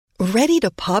Ready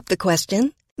to pop the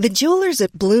question? The jewelers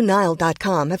at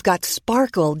BlueNile.com have got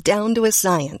sparkle down to a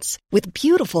science with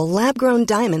beautiful lab-grown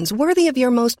diamonds worthy of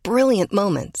your most brilliant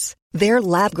moments. Their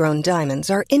lab-grown diamonds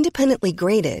are independently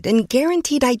graded and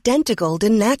guaranteed identical to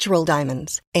natural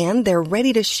diamonds, and they're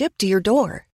ready to ship to your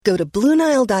door. Go to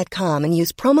BlueNile.com and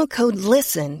use promo code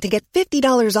LISTEN to get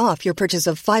 $50 off your purchase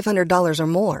of $500 or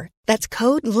more. That's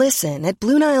code LISTEN at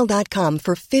BlueNile.com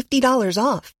for $50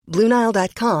 off.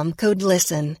 BlueNile.com, code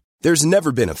LISTEN. There's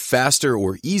never been a faster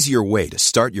or easier way to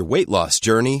start your weight loss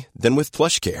journey than with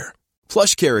PlushCare.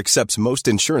 PlushCare accepts most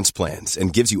insurance plans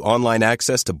and gives you online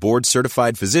access to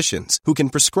board-certified physicians who can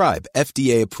prescribe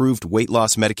FDA-approved weight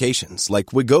loss medications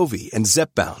like Wegovy and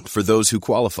Zepbound for those who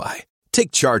qualify.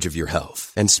 Take charge of your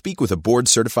health and speak with a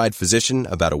board-certified physician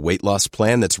about a weight loss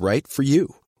plan that's right for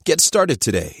you. Get started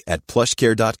today at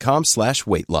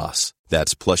plushcare.com/weight-loss.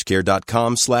 That's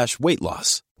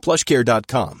plushcare.com/weight-loss.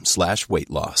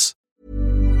 plushcare.com/weight-loss.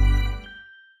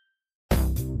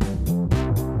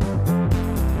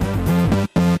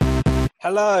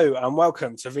 Hello and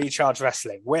welcome to Recharge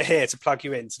Wrestling. We're here to plug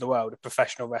you into the world of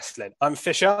professional wrestling. I'm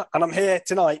Fisher and I'm here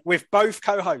tonight with both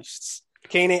co-hosts,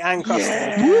 Keeney and Krusty.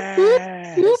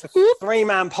 Yeah. It's a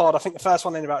three-man pod. I think the first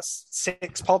one in about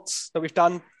 6 pods that we've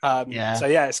done. So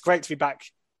it's great to be back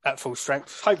at full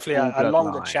strength. Hopefully a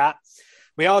longer chat.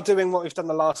 We are doing what we've done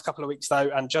the last couple of weeks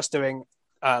though, and just doing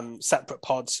separate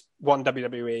pods, one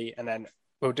WWE, and then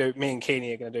me and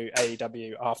Keeney are going to do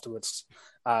AEW afterwards.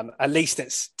 At least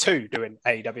it's 2 doing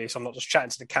AEW, so I'm not just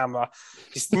chatting to the camera.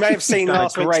 You may have seen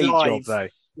last week's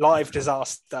live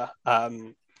disaster.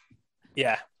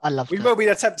 Yeah, I love it. We will be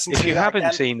attempting. If you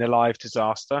haven't seen the live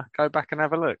disaster, go back and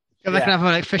have a look. Go back and have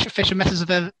a look. Fisher messes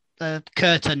with the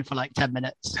curtain for like 10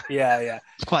 minutes. Yeah.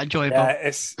 It's quite enjoyable. Yeah,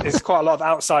 it's quite a lot of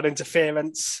outside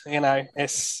interference. You know,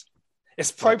 it's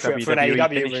appropriate for an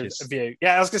AEW review.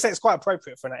 Yeah, I was going to say it's quite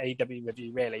appropriate for an AEW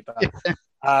review, really. But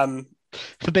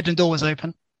Forbidden Door was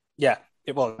open. Yeah,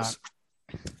 it was.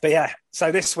 But yeah,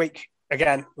 so this week,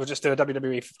 again, we'll just do a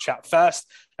WWE chat first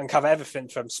and cover everything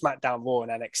from SmackDown, Raw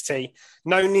and NXT.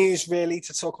 No news really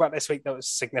to talk about this week that was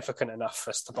significant enough for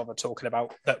us to bother talking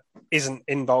about that isn't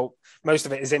involved. Most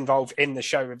of it is involved in the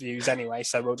show reviews anyway,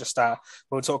 so we'll just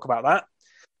we'll talk about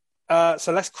that.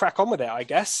 So let's crack on with it, I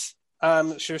guess.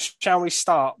 Shall we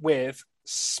start with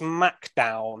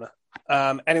SmackDown?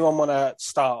 Anyone want to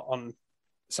start on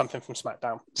something from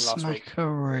SmackDown from last week?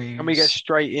 Can we get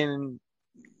straight in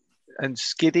and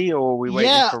skiddy, or are we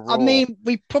waiting for Raw? I mean,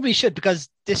 we probably should, because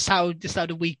this how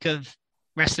the week of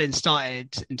wrestling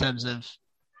started in terms of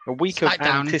a week SmackDown. Of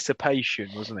anticipation,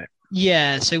 wasn't it?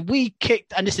 Yeah. So we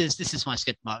kicked, and this is my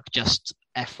skid mark. Just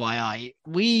FYI,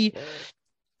 we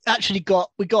actually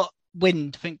got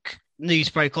wind. I think news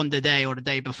broke on the day or the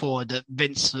day before that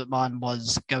Vince McMahon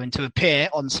was going to appear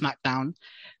on SmackDown.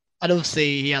 And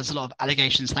obviously, he has a lot of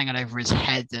allegations hanging over his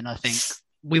head. And I think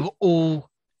we were all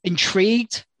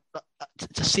intrigued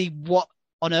to see what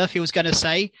on earth he was going to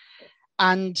say.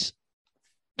 And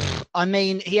I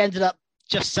mean, he ended up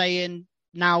just saying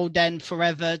now, then,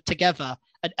 forever, together,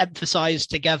 and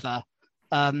emphasized together.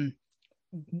 And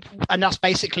that's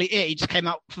basically it. He just came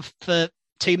out for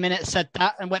 2 minutes, said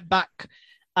that, and went back.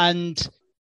 And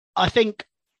I think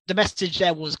the message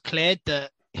there was clear that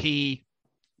he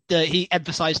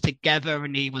emphasized together,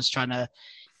 and he was trying to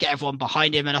get everyone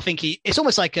behind him. And I think it's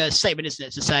almost like a statement, isn't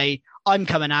it, to say, I'm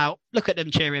coming out, look at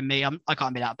them cheering me, I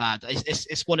can't be that bad.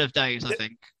 It's one of those, I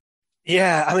think.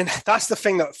 Yeah, I mean, that's the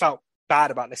thing that felt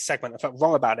bad about this segment. I felt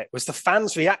wrong about it, was the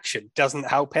fans' reaction doesn't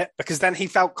help it, because then he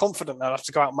felt confident enough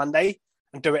to go out Monday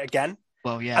and do it again.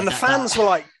 Well, yeah. And the fans were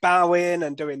like bowing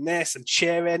and doing this and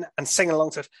cheering and singing along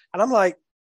to it. And I'm like,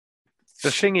 the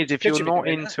thing is, if you're not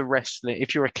into wrestling,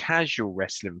 if you're a casual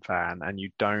wrestling fan and you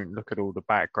don't look at all the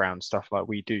background stuff like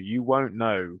we do, you won't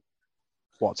know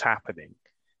what's happening.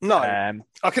 No, I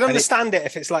can understand it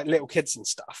if it's like little kids and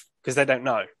stuff, because they don't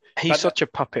know. He's such a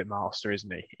puppet master,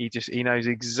 isn't he? He knows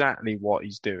exactly what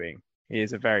he's doing. He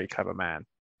is a very clever man.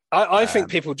 I think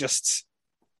people just,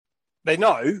 they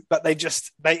know, but they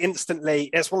instantly,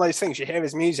 it's one of those things, you hear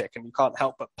his music and you can't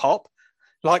help but pop.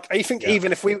 Like, I think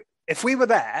even if we were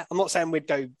there, I'm not saying we'd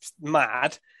go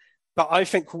mad, but I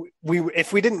think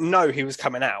if we didn't know he was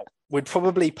coming out, we'd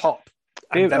probably pop.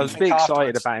 I was a bit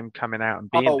excited about him coming out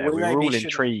and being there. We were all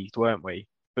intrigued, weren't we?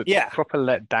 But proper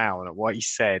let down at what he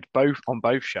said, on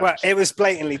both shows. Well, it was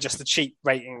blatantly just a cheap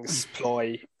ratings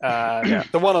ploy. The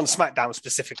one on SmackDown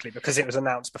specifically, because it was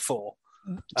announced before.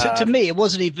 To me, it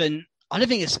wasn't even, I don't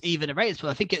think it's even a ratings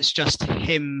ploy. I think it's just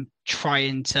him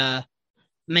trying to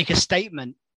make a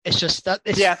statement. It's just that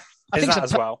I Is think that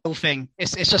it's a as well? personal thing.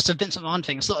 It's just a Vince McMahon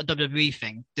thing. It's not a WWE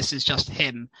thing. This is just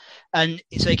him. And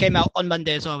so he came out on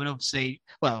Monday as well, and obviously,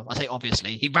 well, I say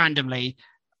obviously, he randomly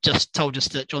just told us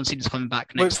that John Cena's coming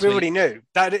back next Which we week. already knew.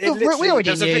 We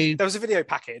already knew. There was a video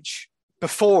package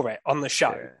before it on the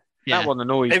show. Yeah. That one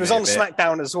annoyed me. It was on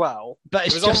SmackDown as well. But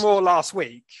it was on Raw last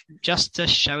week. Just to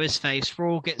show his face.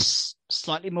 Raw gets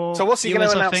slightly more. So what's he going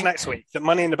to announce think? next week? That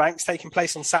Money in the Bank's taking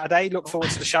place on Saturday? Look forward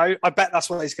to the show. I bet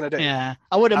that's what he's going to do. Yeah.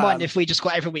 I wouldn't mind if we just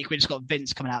got every week, we just got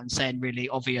Vince coming out and saying really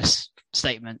obvious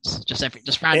statements. Just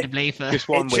randomly. Just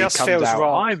one week just comes feels out,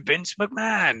 wrong. I'm Vince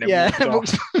McMahon. Yeah.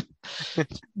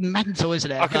 Mental,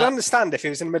 isn't it? I could understand if he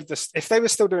was in the middle of if they were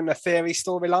still doing a theory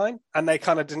storyline and they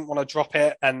kind of didn't want to drop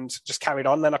it and just carried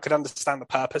on, then I could understand the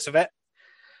purpose of it.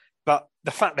 But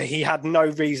the fact that he had no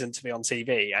reason to be on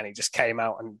TV and he just came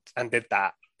out and did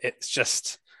that, it's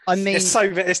just... I mean,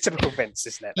 it's typical Vince,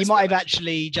 isn't it? You might have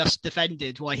actually just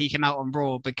defended why he came out on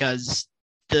Raw, because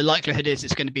the likelihood is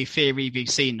it's going to be Theory v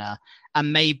Cena,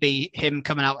 and maybe him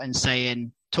coming out and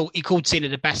saying he called Cena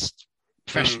the best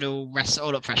professional wrestler,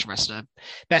 or not professional wrestler,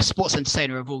 best sports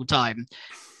entertainer of all time.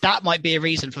 That might be a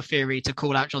reason for Theory to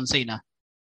call out John Cena.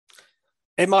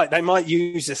 They might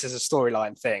use this as a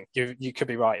storyline thing. You could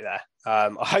be right there. I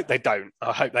hope they don't.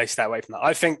 I hope they stay away from that.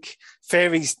 I think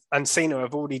Theory's and Cena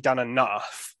have already done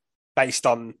enough based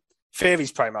on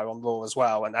Theory's promo on Raw as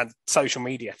well, and social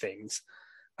media things,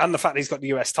 and the fact that he's got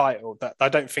the US title, that I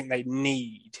don't think they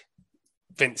need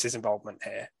Vince's involvement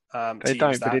here. They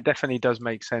don't, but it definitely does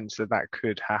make sense that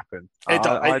could happen.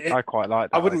 I quite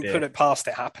like that. I wouldn't idea. put it past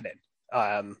it happening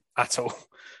at all.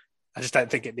 I just don't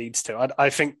think it needs to. I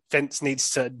think Vince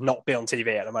needs to not be on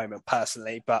TV at the moment,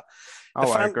 personally. But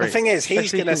I agree. The thing is,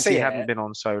 he's going to see he it. hadn't been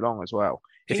on so long as well.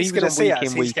 If he's he was on week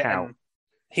in, week out,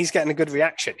 he's getting a good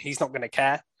reaction. He's not going to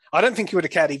care. I don't think he would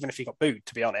have cared even if he got booed,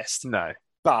 to be honest. No,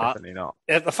 but definitely not.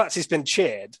 The fact he's been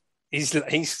cheered, he's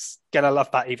going to love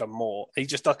that even more. He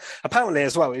just does. Apparently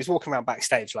as well, he's walking around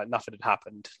backstage like nothing had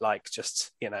happened. Like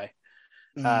just,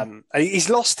 he's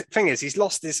lost. Thing is, he's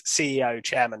lost his CEO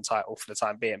chairman title for the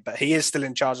time being, but he is still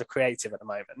in charge of creative at the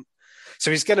moment.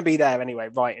 So he's going to be there anyway,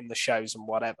 writing the shows and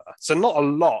whatever. So not a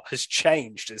lot has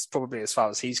changed, is probably as far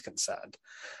as he's concerned.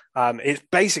 It's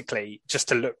basically just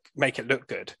to make it look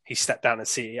good. He stepped down as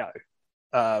CEO.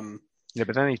 Yeah,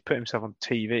 but then he's put himself on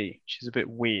TV, which is a bit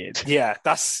weird. Yeah,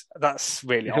 that's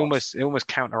really odd. It almost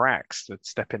counteracts the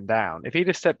stepping down. If he'd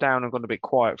have stepped down and gone a bit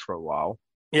quiet for a while,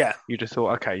 yeah, you'd have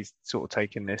thought, okay, he's sort of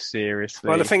taking this seriously.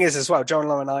 Well, the thing is as well, John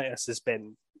Laurinaitis has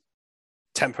been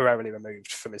temporarily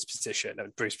removed from his position,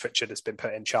 and Bruce Pritchard has been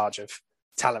put in charge of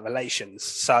talent relations.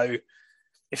 So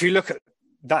if you look at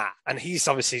that, and he's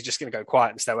obviously just going to go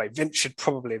quiet and stay away, Vince should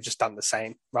probably have just done the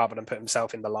same rather than put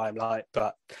himself in the limelight.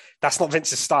 But that's not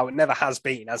Vince's style. It never has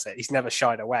been, has it? He's never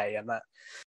shied away, and that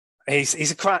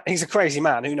he's a crazy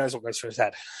man. Who knows what goes through his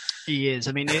head? He is.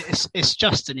 I mean, it's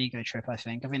just an ego trip. I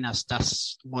think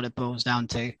that's what it boils down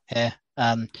to here.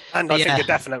 And I think a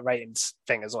definite ratings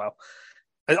thing as well.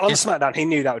 On SmackDown, he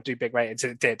knew that would do big ratings,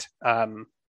 and it did.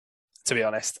 To be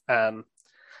honest,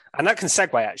 and that can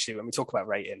segue actually when we talk about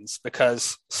ratings,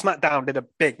 because SmackDown did a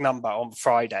big number on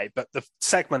Friday, but the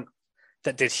segment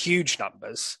that did huge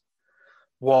numbers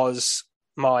was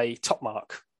my top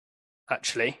mark.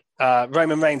 Actually,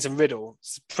 Roman Reigns and Riddle,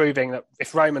 proving that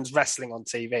if Roman's wrestling on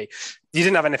TV, you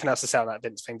didn't have anything else to say on that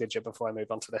Vince thing, did you? Before I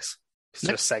move on to this,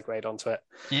 just segued onto it.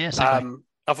 Yeah,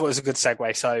 I thought it was a good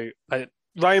segue. So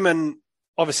Roman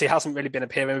obviously hasn't really been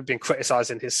appearing. We've been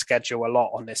criticising his schedule a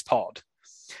lot on this pod.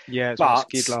 Yeah, it's what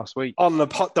skid last week. On the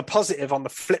positive, on the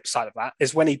flip side of that,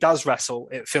 is when he does wrestle,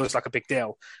 it feels like a big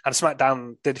deal. And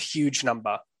SmackDown did a huge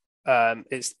number.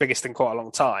 It's biggest in quite a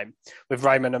long time, with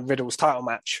Roman and Riddle's title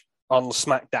match on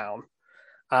SmackDown.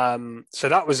 So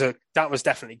that was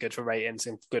definitely good for ratings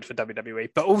and good for WWE.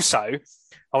 But also,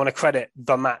 I want to credit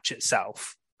the match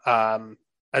itself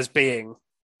as being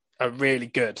a really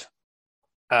good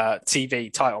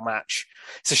TV title match.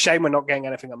 It's a shame we're not getting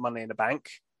anything at Money in the Bank,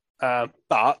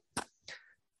 but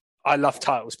I love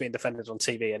titles being defended on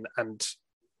TV and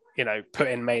put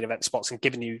in main event spots and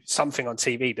giving you something on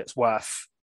TV that's worth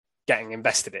getting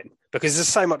invested in, because there's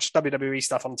so much WWE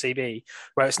stuff on TV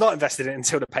where it's not invested in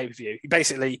until the pay-per-view.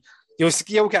 Basically,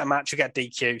 you'll get a match, you get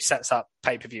DQ, sets up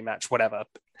pay-per-view match, whatever.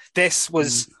 This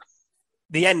was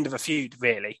the end of a feud,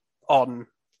 really,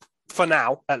 for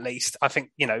now, at least. I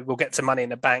think, we'll get to Money in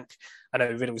the Bank. I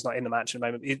know Riddle's not in the match at the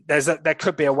moment. There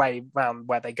could be a way around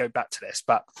where they go back to this,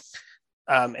 but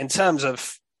in terms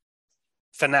of,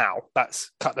 for now,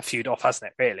 that's cut the feud off,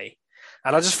 hasn't it, really?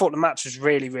 And I just thought the match was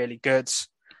really, really good.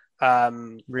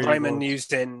 Roman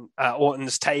used in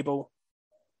Orton's table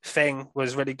thing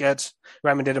was really good.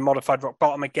 Roman did a modified rock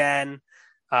bottom again.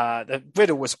 The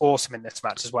Riddle was awesome in this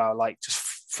match as well, like just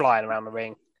flying around the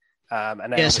ring.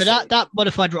 And then so that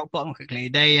modified rock bottom quickly,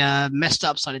 they messed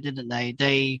up slightly, didn't they?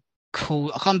 They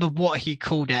called, I can't remember what he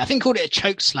called it. I think he called it a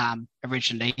choke slam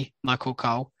originally, Michael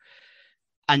Cole.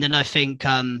 And then I think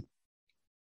I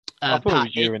thought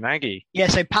it was Uranagi. Yeah,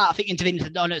 so Pat, I think, intervened and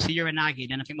said, oh, no, it's a Uranagi.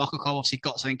 Then I think Michael Cole obviously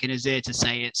got something in his ear to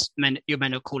say you're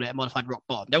meant to call it a modified rock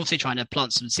bottom. They're obviously trying to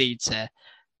plant some seeds here.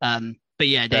 But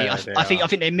yeah, I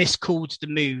think they miscalled the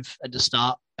move at the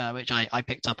start, which I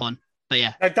picked up on. But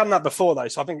yeah, they've done that before though,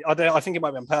 so I think it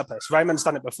might be on purpose. Roman's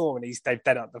done it before, and they've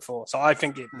done it before, so I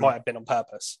think it might have been on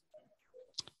purpose.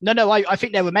 No, I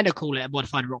think they were meant to call it a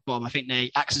modified rock bottom. I think they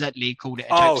accidentally called it a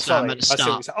choke slam at the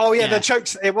start. The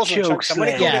chokes. It wasn't a choke slam.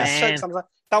 When he called it a choke slam,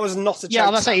 that was not a choke slam. Yeah,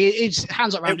 I was say his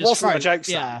hands up around his throat. It wasn't a joke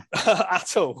slam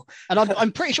at all. And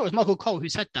I'm pretty sure it was Michael Cole who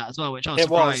said that as well, which I was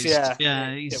surprised.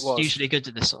 Yeah, he's usually good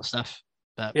at this sort of stuff.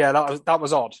 But... yeah, that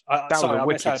was odd. That was a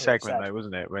wicked segment though,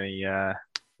 wasn't it? When he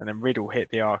and then Riddle hit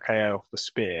the RKO off the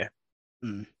spear,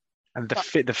 and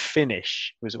the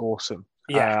finish was awesome.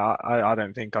 Yeah, I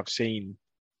don't think I've seen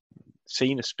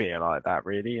a spear like that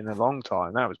really in a long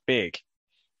time. That was big.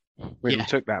 Riddle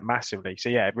took that massively. So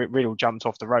yeah, Riddle jumped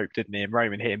off the rope, didn't he? And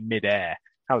Roman hit him mid-air.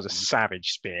 That was a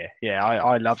savage spear. Yeah,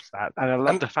 I loved that, and I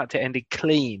loved the fact it ended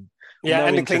clean. Yeah,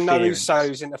 ended clean, no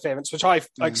Usos interference, which I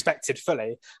expected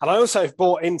fully. And I also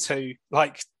bought into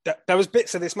there was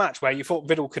bits of this match where you thought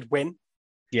Riddle could win.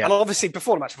 Yeah, and obviously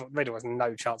before the match, I thought Riddle has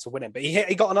no chance of winning, but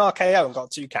he got an RKO and got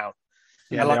a 2 count.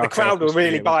 Yeah, and the crowd were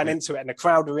really buying into it, and the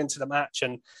crowd were into the match,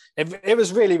 and it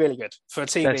was really, really good for a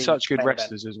TV. They're such good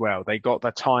wrestlers as well. They got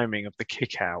the timing of the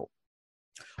kick out.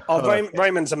 Oh,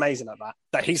 Roman's amazing at that.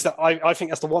 I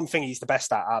think that's the one thing he's the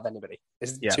best at out of anybody.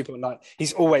 Is 2.9.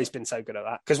 He's always been so good at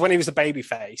that. Because when he was a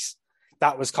babyface,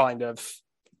 that's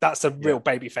the real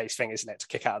babyface thing, isn't it? To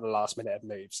kick out at the last minute of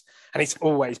moves, and he's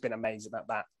always been amazing at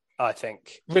that. I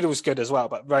think Riddle's good as well,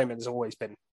 but Roman's always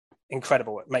been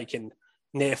incredible at making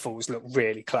near falls look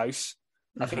really close.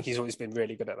 I think he's always been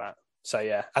really good at that. So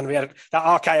yeah, and we had that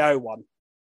RKO one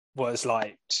was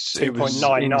like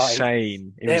 2.99.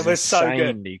 Insane. It was so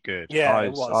good. Yeah, I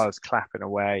was clapping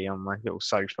away on my little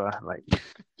sofa, like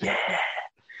yeah.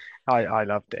 I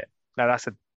loved it. Now that's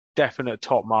a definite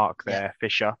top mark there,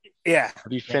 Fisher. Yeah.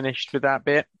 Have you finished with that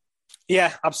bit?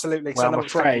 Yeah, absolutely. Well, I'm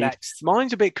afraid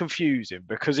mine's a bit confusing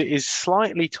because it is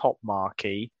slightly top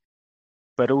marky,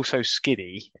 but also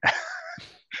skiddy.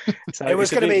 So it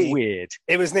was going to be weird.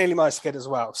 It was nearly my skid as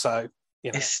well. So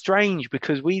it's strange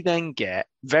because we then get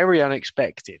very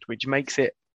unexpected, which makes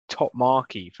it top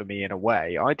marky for me in a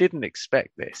way. I didn't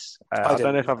expect this. I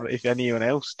don't know if anyone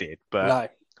else did, but no.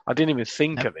 I didn't even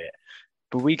think of it.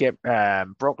 But we get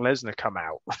Brock Lesnar come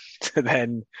out to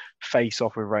then face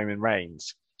off with Roman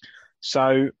Reigns.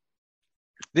 So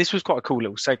this was quite a cool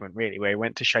little segment, really, where he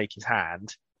went to shake his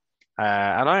hand.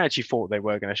 And I actually thought they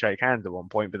were going to shake hands at one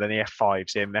point, but then he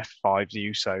F5s him, F5s the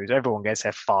Usos. Everyone gets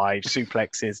F5s,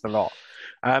 suplexes, the lot.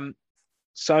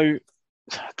 So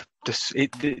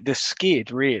the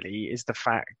skid really is the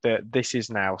fact that this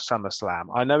is now SummerSlam.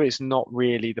 I know it's not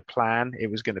really the plan. It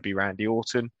was going to be Randy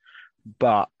Orton,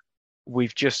 but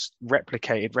we've just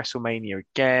replicated WrestleMania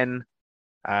again.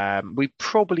 We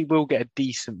probably will get a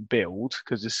decent build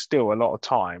because there's still a lot of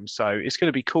time. So it's going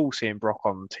to be cool seeing Brock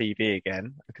on TV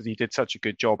again because he did such a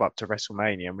good job up to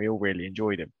WrestleMania and we all really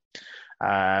enjoyed him.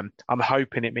 I'm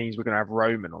hoping it means we're going to have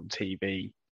Roman on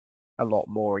TV a lot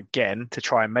more again to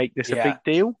try and make this a big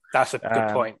deal. That's a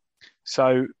good point.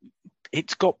 So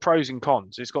it's got pros and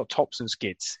cons. It's got tops and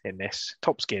skids in this.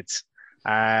 Top skids.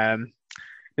 But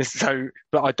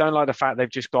I don't like the fact they've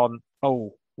just gone,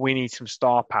 we need some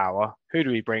star power. Who do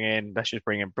we bring in? Let's just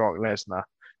bring in Brock Lesnar.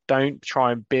 Don't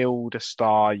try and build a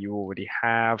star you already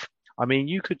have. I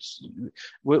mean,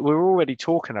 we're already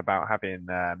talking about having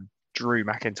Drew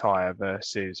McIntyre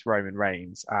versus Roman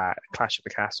Reigns at Clash of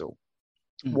the Castle.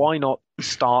 Why not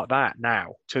start that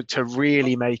now to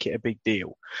really make it a big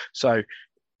deal? So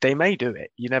they may do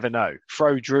it. You never know.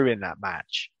 Throw Drew in that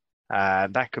match.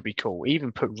 That could be cool.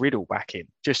 Even put Riddle back in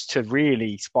just to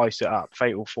really spice it up.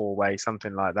 Fatal 4-way,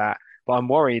 something like that. But I'm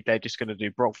worried they're just going to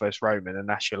do Brock versus Roman and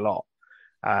that's your lot.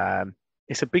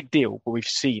 It's a big deal, but we've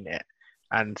seen it.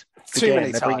 And too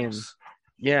many times.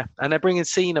 And they're bringing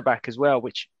Cena back as well,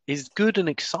 which is good and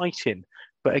exciting.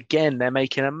 But again, they're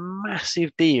making a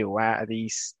massive deal out of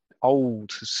these old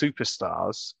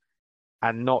superstars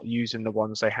and not using the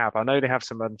ones they have. I know they have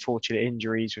some unfortunate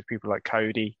injuries with people like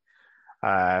Cody,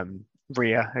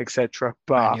 Rhea, etc.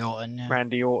 But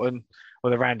Randy Orton. Well,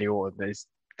 the Randy Orton is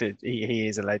he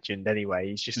is a legend anyway.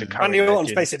 He's just a current Randy Orton's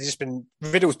legend. basically just been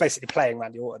Riddle's basically playing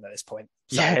Randy Orton at this point.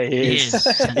 So. Yeah, he is.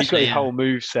 He's got his whole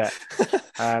moveset.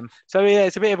 So yeah,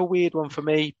 it's a bit of a weird one for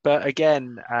me. But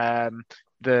again,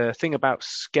 the thing about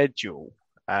schedule,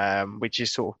 which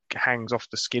is sort of hangs off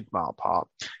the skid mark part.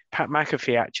 Pat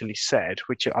McAfee actually said,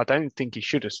 which I don't think he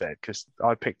should have said because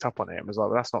I picked up on it and was like,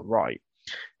 well, that's not right.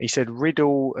 He said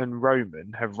Riddle and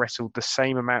Roman have wrestled the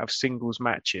same amount of singles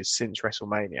matches since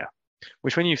WrestleMania,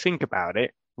 which when you think about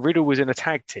it, Riddle was in a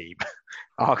tag team,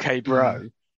 RK Bro.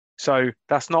 So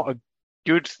that's not a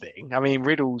good thing. I mean,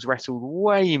 Riddle's wrestled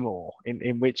way more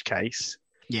in which case,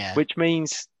 which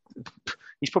means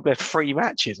he's probably had 3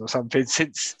 matches or something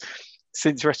since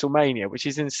WrestleMania, which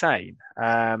is insane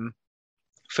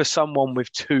for someone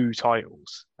with 2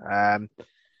 titles.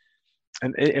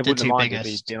 And it wouldn't have minded if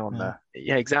he'd been on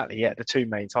the 2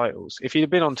 main titles. If he'd have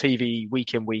been on TV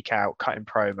week in, week out, cutting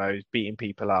promos, beating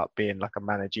people up, being like a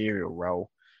managerial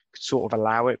role, could sort of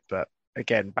allow it. But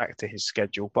again, back to his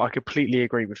schedule. But I completely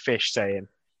agree with Fish saying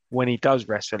when he does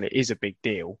wrestle, it is a big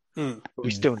deal. But we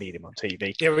still need him on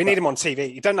TV. Yeah, we need him on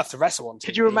TV. You don't have to wrestle on TV.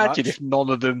 Could you imagine if none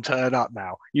of them turn up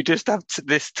now? You just have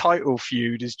this title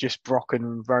feud is just Brock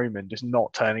and Roman just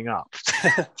not turning up.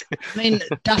 I mean,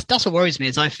 that's what worries me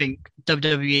is I think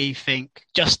WWE think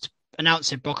just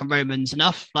announcing Brock and Roman's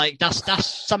enough. Like that's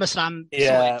SummerSlam.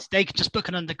 Yeah. So they could just book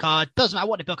an undercard. Doesn't matter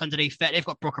what they book underneath it. They've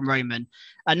got Brock and Roman.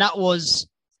 And that was,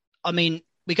 I mean,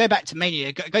 we go back to Mania.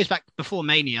 It goes back before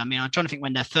Mania. I mean, I'm trying to think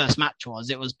when their first match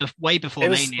was. It was way before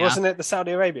Mania. Wasn't it the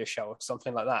Saudi Arabia show or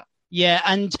something like that? Yeah,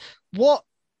 and what...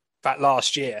 That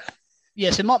last year. Yeah,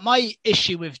 so my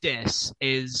issue with this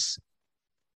is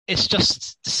it's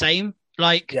just the same.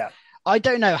 Like, I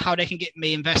don't know how they can get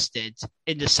me invested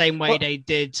in the same way they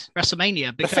did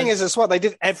WrestleMania. Because... The thing is as well, they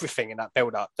did everything in that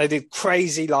build-up. They did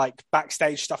crazy, like,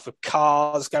 backstage stuff with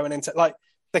cars going into... Like,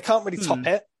 they can't really top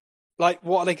it. Like,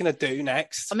 what are they going to do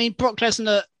next? I mean, Brock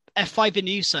Lesnar F5 in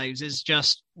Usos is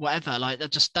just whatever. Like that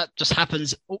just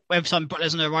happens every time Brock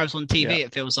Lesnar arrives on TV.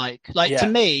 It feels like to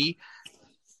me,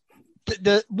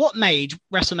 the what made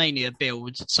WrestleMania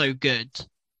build so good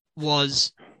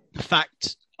was the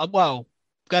fact. Going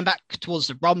back towards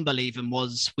the Rumble, even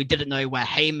was we didn't know where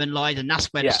Heyman lied, and that's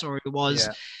where the story was.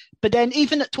 Yeah. But then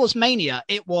even towards Mania,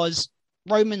 it was.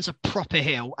 Roman's a proper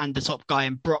heel and the top guy,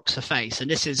 and Brock's a face,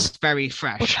 and this is very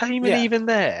fresh. Was Heyman even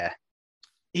there?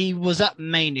 He was at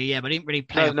Mania, but he didn't really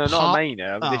play. No, not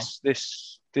Mania.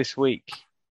 This week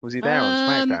was he there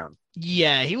on SmackDown?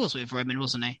 Yeah, he was with Roman,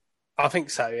 wasn't he? I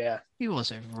think so. Yeah, he was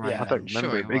with Roman. Yeah, I don't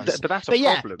remember him, but that's a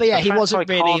problem. But he wasn't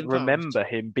really. I can't remember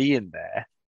him being there.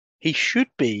 He should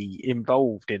be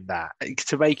involved in that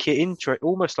to make it interesting.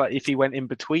 Almost like if he went in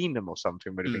between them or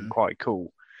something, would have been quite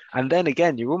cool. And then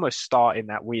again, you're almost starting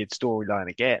that weird storyline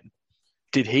again.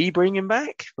 Did he bring him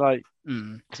back? Like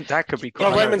that could be.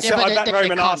 Well, Roman, I bet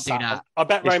Roman asked that. I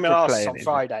bet Roman asked on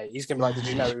Friday. He's going to be like, "Did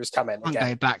you know he was coming?" I'll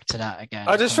go back to that again.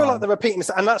 I just feel like they're repeating this,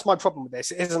 and that's my problem with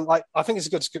this. It isn't like I think it's a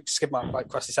good skid mark, like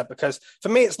Krusty said, because for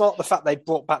me, it's not the fact they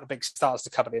brought back the big stars to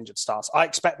cover the injured stars. I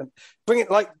expect them bring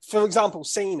it. Like for example,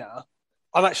 Cena.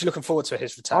 I'm actually looking forward to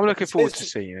his return. I'm looking forward to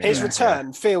seeing it. His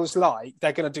return feels like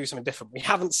they're going to do something different. We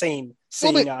haven't seen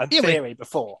Cena and Theory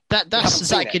before. That's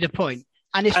exactly the point.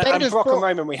 And if they Brock and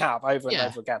Roman we have over and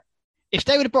over again. If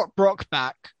they would have brought Brock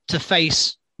back to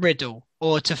face Riddle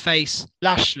or to face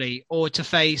Lashley or to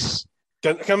face...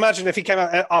 Can you imagine if he came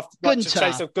out after Gunther?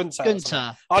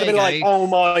 I'd have been like, oh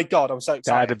my God, I'm so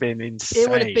excited. That'd have been insane. It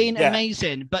would have been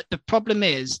amazing. But the problem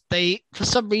is for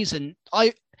some reason,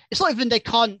 it's not even they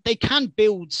can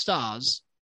build stars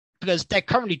because they're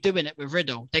currently doing it with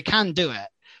Riddle. They can do it,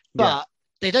 but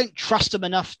they don't trust them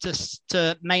enough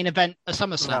to main event a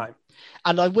SummerSlam. No.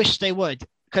 And I wish they would,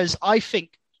 because I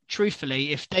think,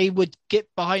 truthfully, if they would get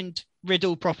behind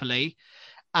Riddle properly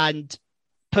and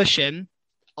push him,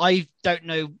 I don't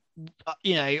know.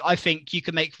 I think you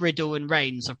can make Riddle and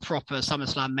Reigns a proper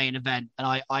SummerSlam main event,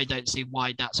 and I don't see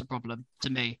why that's a problem to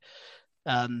me.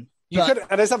 You could,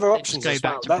 and there's other options as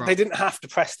well. They didn't have to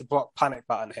press the Brock panic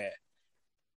button here.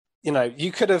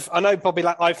 You could have. I know Bobby.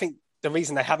 I think the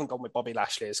reason they haven't gone with Bobby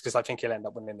Lashley is because I think he'll end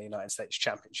up winning the United States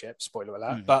Championship. Spoiler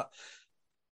alert! But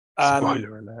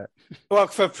spoiler alert. Well,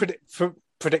 for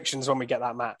predictions when we get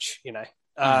that match,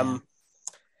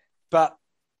 But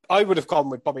I would have gone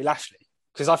with Bobby Lashley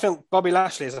because I think Bobby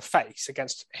Lashley is a face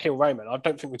against heel Roman. I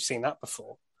don't think we've seen that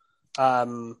before.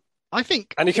 I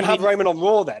think, and you can have Roman on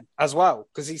Raw then as well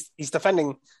because he's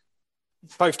defending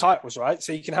both titles, right?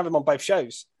 So you can have him on both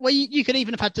shows. Well, you could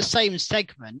even have had the same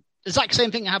segment, the exact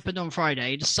same thing that happened on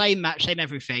Friday, the same match, same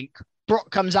everything.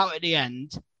 Brock comes out at the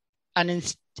end,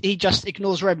 and he just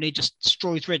ignores Roman. He just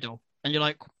destroys Riddle, And you're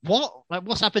like, what? Like,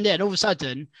 what's happened there? And all of a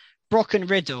sudden, Brock and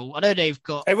Riddle, I know they've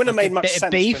got it wouldn't have made much bit sense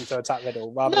of beef. for him to attack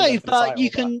Riddle. No, but you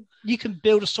can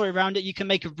build a story around it. You can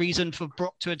make a reason for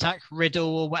Brock to attack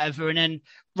Riddle or whatever, and then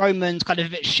Roman's kind of a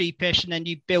bit sheepish, and then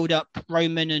you build up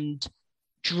Roman and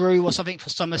Drew or something for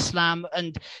SummerSlam.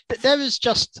 And there is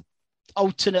just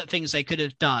alternate things they could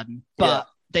have done, but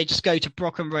they just go to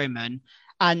Brock and Roman.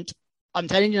 And I'm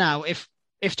telling you now, if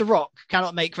The Rock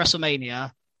cannot make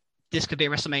WrestleMania, this could be a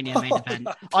WrestleMania main event.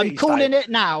 No, I'm calling it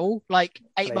now, like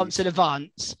 8 months in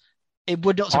advance. It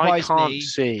would not surprise me. I can't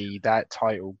see that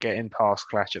title getting past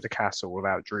Clash at the Castle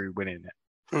without Drew winning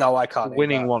it. No, I can't.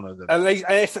 Winning one of them. At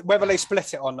least, whether they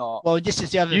split it or not. Well, this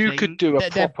is the other thing. You could do a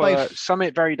proper...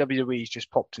 Something very WWE's just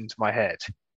popped into my head.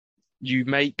 You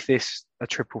make this a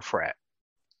triple threat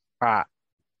at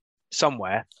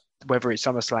somewhere, whether it's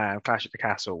SummerSlam, Clash at the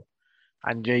Castle,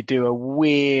 and they do a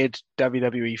weird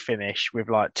WWE finish with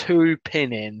like 2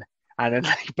 pinning, and then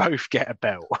they both get a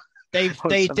belt. They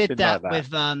did that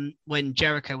with when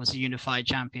Jericho was a unified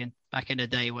champion back in the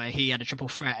day, where he had a triple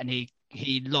threat and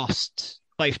he lost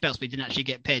both belts, but he didn't actually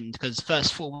get pinned because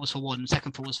first fall was for one,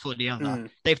 second fall was for the other.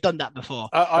 They've done that before.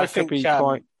 I think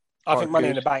Money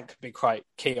in the Bank could be quite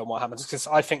key on what happens, because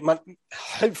I think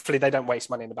hopefully they don't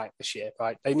waste Money in the Bank this year.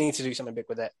 Right, they need to do something big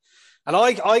with it, and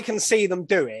I can see them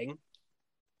doing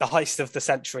the Heist of the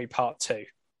Century Part 2,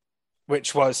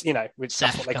 which was, which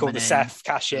that's what they call the Seth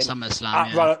cash in at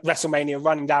WrestleMania,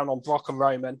 running down on Brock and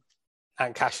Roman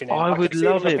and cashing in. I would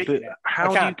love it, but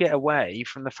how do you get away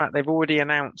from the fact they've already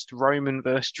announced Roman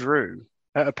versus Drew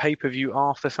at a pay-per-view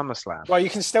after SummerSlam? Well,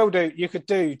 you could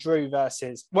do Drew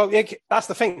versus, that's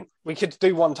the thing. We could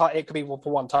do one title. It could be for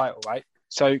one title, right?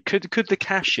 So could the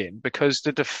cash in, because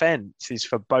the defense is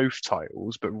for both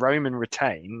titles, but Roman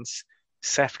retains,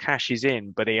 Seth cashes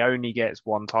in, but he only gets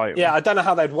one title. Yeah, I don't know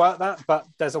how they'd work that, but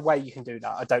there's a way you can do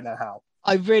that. I don't know how.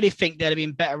 I really think they'd have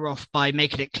been better off by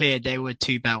making it clear they were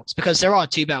 2 belts, because there are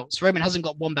 2 belts. Roman hasn't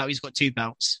got 1 belt, he's got 2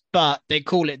 belts, but they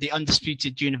call it the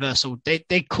Undisputed Universal.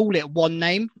 They call it one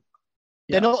name.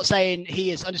 Yeah. They're not saying he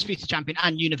is Undisputed Champion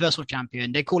and Universal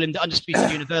Champion. They call him the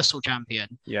Undisputed Universal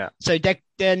Champion. Yeah. So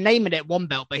they're naming it 1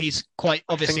 belt, but he's quite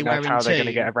obviously wearing 2. That's how they're going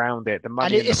to get around it. The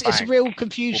money and it's real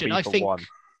confusion. I think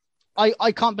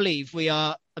I can't believe we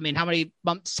are. I mean, how many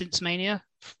months since Mania?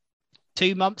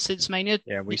 2 months since Mania?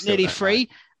 Yeah, we nearly 3,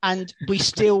 and we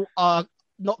still are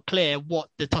not clear what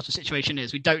the total situation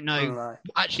is. We don't know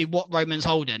actually what Roman's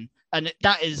holding, and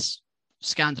that is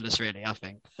scandalous, really. I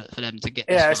think for them to get.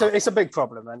 Yeah, so it's a big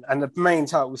problem, and the main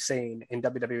title scene in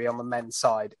WWE on the men's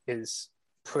side is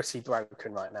pretty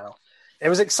broken right now. It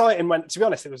was exciting to be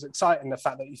honest, the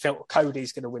fact that you felt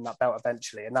Cody's going to win that belt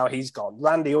eventually, and now he's gone.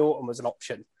 Randy Orton was an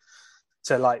option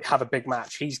to have a big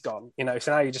match. He's gone,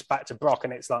 so now you're just back to Brock,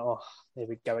 and it's like, oh, here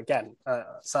we go again.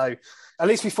 So at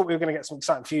least we thought we were going to get some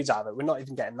exciting feuds out of it. We're not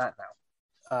even getting that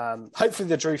now. Hopefully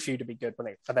the Drew feud will be good when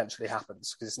it eventually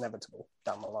happens, because it's inevitable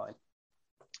down the line.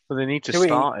 Well, they need to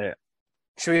start it.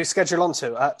 Should we schedule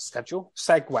onto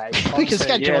segue? We can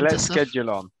schedule. Yeah, let's schedule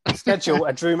on. Schedule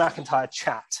a Drew McIntyre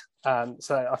chat.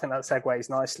 So I think that segues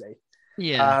nicely.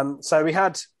 Yeah. So we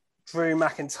had Drew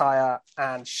McIntyre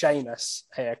and Sheamus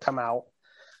here come out.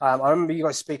 I remember you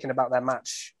guys speaking about their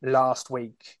match last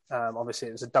week. Obviously,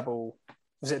 it was a double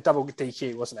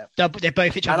DQ, wasn't it? They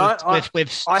both each other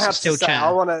with I have steel to say, chair.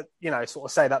 I want to, sort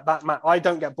of say that match. I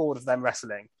don't get bored of them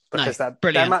wrestling, because their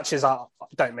matches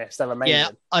don't miss. They're amazing. Yeah,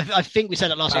 I think we said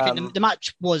that last week. I think the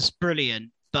match was brilliant,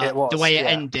 but the way it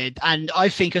ended, and I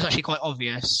think it's actually quite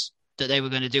obvious that they were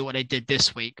going to do what they did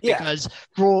this week, because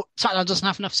Raw SmackDown doesn't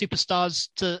have enough superstars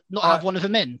to not have one of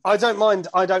them in. I don't mind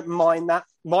that.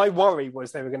 My worry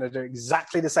was they were going to do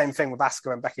exactly the same thing with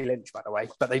Asuka and Becky Lynch, by the way,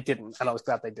 but they didn't, and I was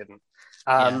glad they didn't.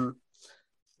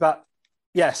 But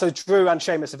yeah, so Drew and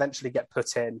Sheamus eventually get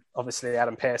put in. Obviously,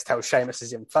 Adam Pearce tells Sheamus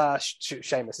is in first.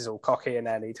 Sheamus is all cocky, and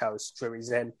then he tells Drew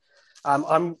he's in.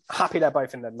 I'm happy they're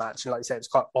both in the match, and like you said, it's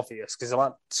quite obvious because there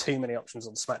aren't too many options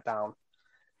on SmackDown.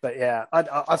 But yeah,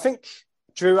 I think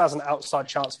Drew has an outside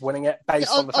chance of winning it based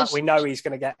on the fact we know he's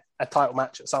going to get a title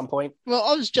match at some point. Well,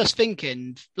 I was just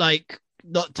thinking,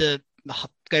 not to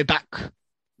go back,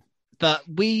 but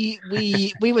we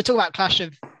were talking about Clash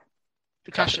at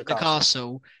the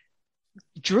Castle.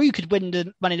 Drew could win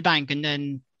the Money in the Bank, and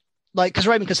then because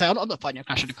Roman could say, "I'm not fighting at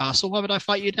Clash at the Castle. Why would I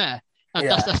fight you there?"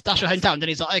 That's your hometown. Then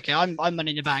he's like, okay, I'm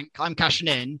Money in the Bank. I'm cashing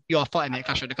in. You're fighting me at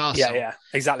Clash at the Castle. Yeah,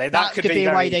 exactly. That could be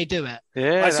a way they do it.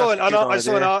 Yeah, I saw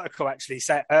an article actually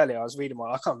say earlier. I was reading one.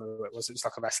 I can't remember who it was. It was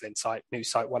like a wrestling site, news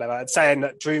site, whatever. It's saying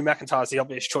that Drew McIntyre is the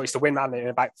obvious choice to win Money in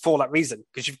the Bank for that reason,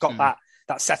 because you've got that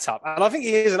setup, and I think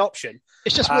he is an option.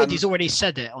 It's just weird. He's already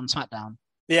said it on SmackDown.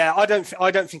 Yeah, I don't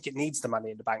think it needs the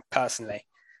Money in the Bank personally.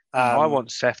 I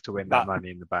want Seth to win that Money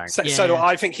in the Bank. So do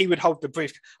I think he would hold the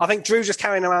brief. I think Drew just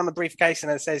carrying around the briefcase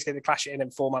and then says he's going to cash it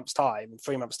in 4 months' time,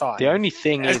 3 months' time. The only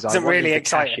thing is, I want really him to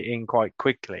cash it in quite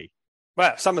quickly.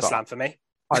 Well, SummerSlam for me.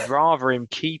 I'd rather him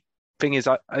keep. Thing is,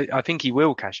 I think he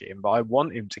will cash it in, but I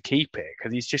want him to keep it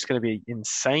because he's just going to be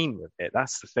insane with it.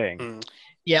 That's the thing.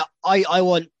 Yeah, I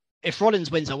want, if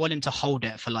Rollins wins, I want him to hold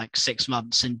it for like 6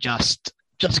 months and just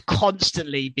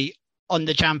constantly be on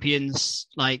the champion's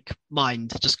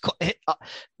mind. I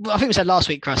think we said last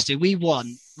week, Krusty, we want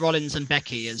Rollins and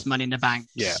Becky as Money in the Bank,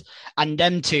 and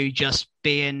them two just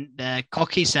being their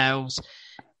cocky selves.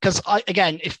 Because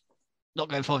if not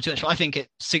going forward too much, but I think it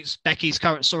suits Becky's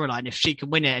current storyline if she can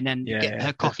win it and then get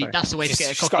her cocky. Definitely. That's the way to get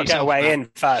her cocky. She's got to get her way in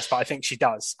first, but I think she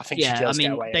does. I think she does get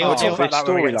her way in. The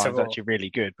storyline's actually really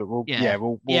good, but we're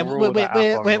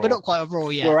not quite a Raw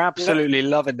yet. We're absolutely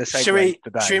loving the segment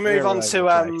today. Should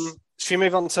we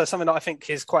move on to something that I think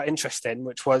is quite interesting,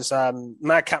 which was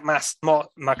Madcap Moss.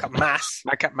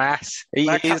 He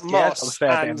has got a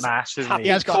fair bit of mass, isn't he? He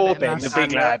has got Corbin, the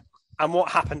big lad. And what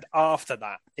happened after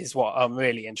that is what I'm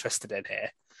really interested in here.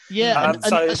 Yeah,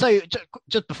 so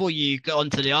just before you go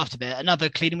on to the after bit, another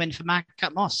clean win for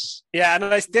Madcap Moss. Yeah,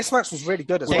 and this match was really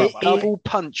good as well. Double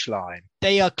punchline.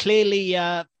 They are clearly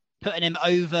putting him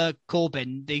over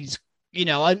Corbin.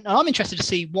 I'm interested to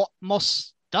see what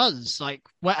Moss does,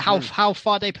 how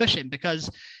far they push him, because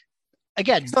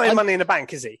again, he's not in Money in the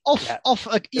Bank, is he?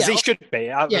 As he should be.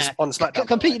 On SmackDown,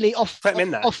 completely off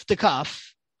the cuff.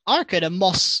 I reckon a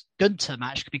Moss Gunter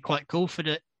match could be quite cool for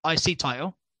the IC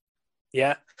title.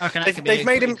 Yeah, they've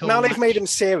made him now. They've made him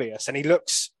serious, and he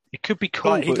looks. It could be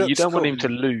cool, but you don't want him to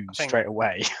lose straight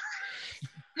away.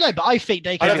 No, but I think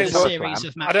they can have a series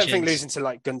of matches. I don't think losing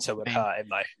to Gunter would hurt him,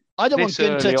 though. I don't want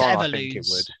Gunter to ever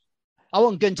lose. I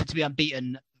want Gunter to be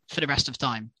unbeaten for the rest of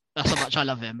time. That's how much I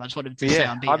love him. I just want him to stay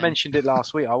unbeaten. I mentioned it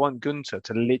last week. I want Gunter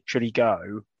to literally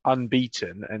go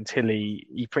unbeaten until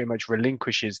he pretty much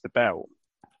relinquishes the belt.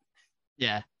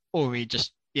 Yeah, or he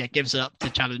just gives it up to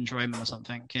challenge Roman or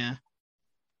something. Yeah,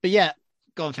 but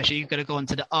go on, Fisher. You've got to go on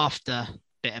to the after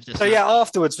bit of this. So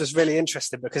afterwards was really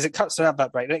interesting because it cuts to an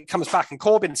advert break and it comes back and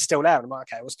Corbin's still there. And I'm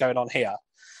like, okay, what's going on here?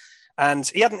 And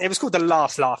it was called the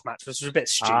Last Laugh match, which was a bit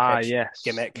stupid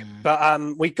gimmick. But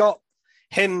we got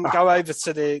him go over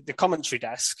to the commentary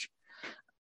desk,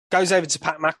 goes over to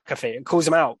Pat McAfee and calls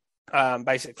him out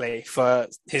basically for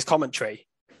his commentary.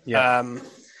 Yeah.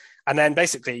 And then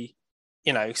basically,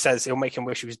 says he'll make him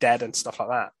wish he was dead and stuff like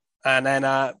that. And then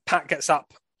Pat gets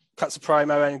up, cuts a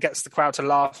promo and gets the crowd to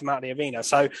laugh him out of the arena.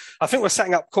 So I think we're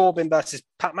setting up Corbin versus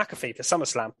Pat McAfee for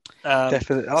SummerSlam.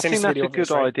 Definitely. I think that's a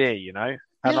good idea,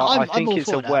 And I think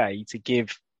it's a way to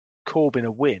give Corbin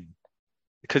a win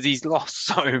because he's lost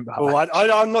so much. Well,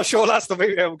 I'm not sure that's the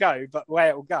route it'll go, but where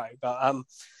it'll go. But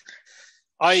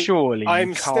surely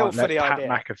I'm still for the Pat idea.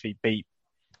 McAfee beat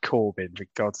Corbin, for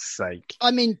God's sake. I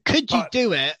mean, could you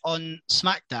do it on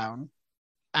SmackDown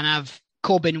and have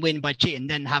Corbin win by cheating,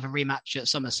 then have a rematch at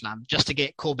SummerSlam just to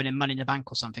get Corbin in Money in the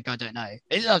Bank or something? I don't know.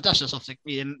 That's just something.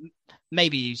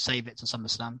 Maybe you save it to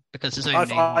SummerSlam because there's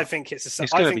only. I think it's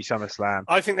going to be SummerSlam.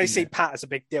 I think they see Pat as a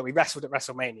big deal. He wrestled at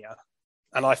WrestleMania,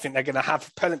 and I think they're going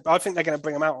to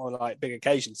bring him out on big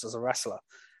occasions as a wrestler.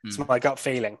 It's my gut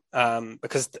feeling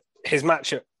because his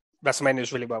match at WrestleMania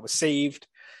was really well received.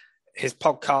 His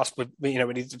podcast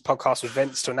when he did a podcast with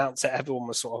Vince to announce it, everyone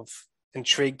was sort of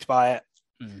intrigued by it.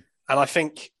 And I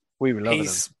think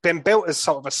he's been built as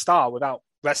sort of a star without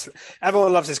wrestling.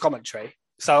 Everyone loves his commentary.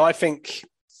 So I think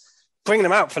bringing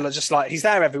him out for he's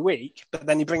there every week, but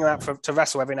then you bring him out to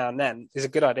wrestle every now and then is a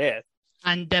good idea.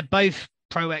 And they're both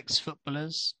pro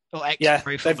ex-footballers or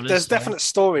ex-pro footballers. There's definite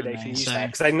story they can use there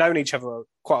because they've known each other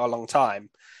quite a long time.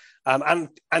 And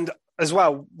as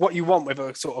well, what you want with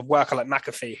a sort of worker like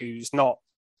McAfee, who's not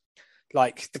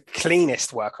the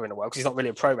cleanest worker in the world because he's not really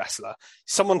a pro wrestler.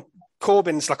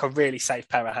 Corbin's a really safe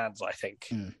pair of hands, I think.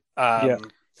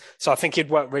 So I think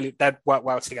they'd work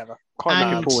well together. Quite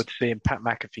looking forward to seeing Pat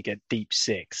McAfee get deep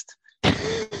sixed.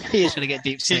 He is going to get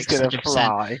deep sixed. He's going to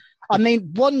fly. I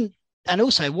mean, and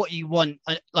also what you want,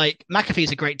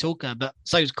 McAfee's a great talker, but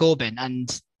so's Corbin, and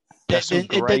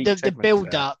the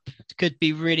build-up could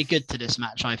be really good to this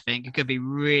match, I think. It could be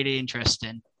really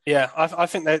interesting. Yeah, I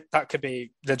think that could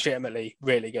be legitimately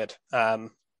really good.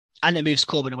 And it moves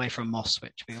Corbin away from Moss,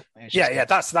 which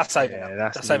that's over. Yeah,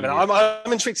 that's over.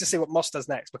 I'm intrigued to see what Moss does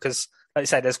next because, like you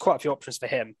say, there's quite a few options for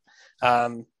him.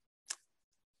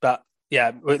 But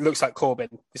yeah, it looks like Corbin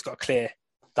has got a clear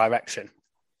direction.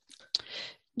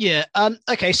 Yeah.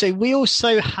 Okay. So we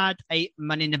also had a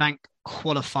Money in the Bank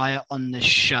qualifier on the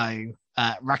show.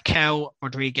 Raquel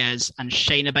Rodriguez and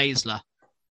Shayna Baszler.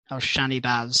 Oh, Shani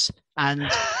Baz. And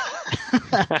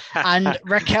and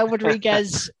Raquel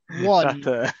Rodriguez won.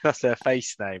 That's her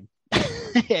face name.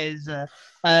 Is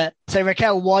so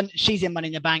Raquel won. She's in Money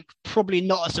in the Bank. Probably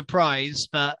not a surprise,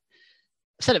 but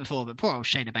I've said it before. But poor old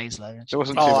Shayna Baszler. There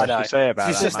wasn't too much to say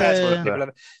about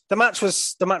that. The match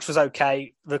was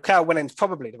okay. Raquel winning's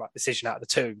probably the right decision out of the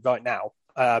two right now.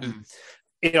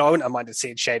 You know, I wouldn't have minded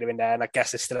seeing Shayna in there, and I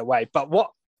guess it's still away. But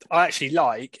what I actually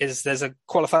like is there's a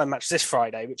qualifying match this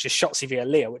Friday, which is Shotzi via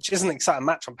Leah, which isn't an exciting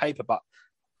match on paper, but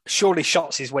surely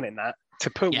Shotzi's winning that. To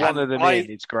put one of them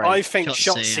in, it's great. I think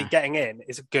Shotzi getting in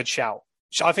is a good shout.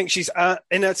 I think she's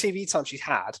in her TV time she's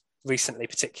had recently,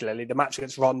 particularly the match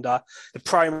against Ronda, the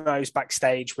promos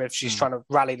backstage with she's trying to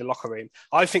rally the locker room.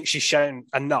 I think she's shown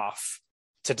enough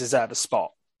to deserve a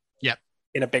spot. Yep,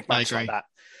 in a big match like that.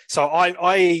 So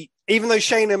I even though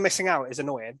Shayna missing out is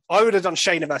annoying, I would have done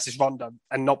Shayna versus Ronda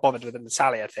and not bothered with the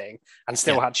Natalia thing, and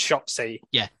still had Shotzi.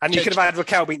 Yeah, and you could have had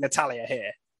Raquel beat Natalia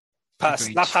here.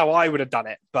 That's how I would have done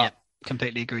it. But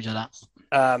completely agree with that.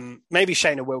 Maybe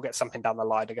Shayna will get something down the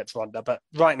line against Ronda, but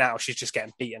right now she's just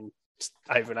getting beaten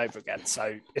over and over again.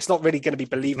 So it's not really going to be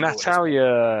believable.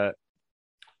 Natalia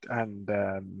and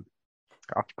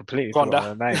I've completely forgot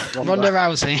her name. Ronda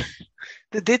Rousey.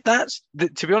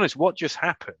 To be honest, what just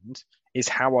happened is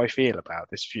how I feel about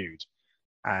this feud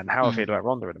and how I feel about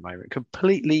Ronda at the moment.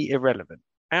 Completely irrelevant.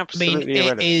 Absolutely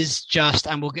irrelevant. It is just,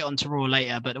 and we'll get on to Raw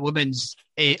later, but the women's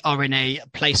are in a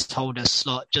placeholder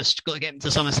slot. Just got to get them to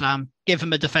SummerSlam, give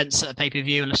them a defense at a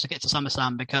pay-per-view, and let's get to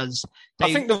SummerSlam because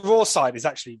I think the Raw side is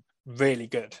actually really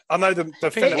good. I know the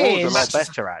filler is a lot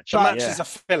better, actually. The match is a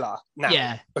filler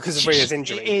now because of Rhea's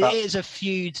injury. It is a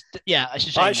feud. Yeah,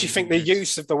 I actually think the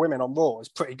use of the women on Raw is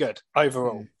pretty good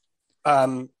overall.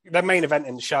 Their main event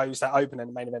in shows, their opening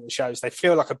and main event in shows, they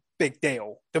feel like a big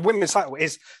deal. The women's title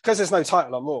is, because there's no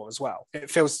title on Raw as well, it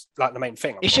feels like the main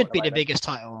thing. It should be the biggest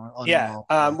title on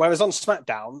Raw. Whereas on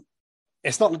SmackDown,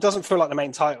 it's not. It doesn't feel like the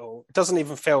main title. It doesn't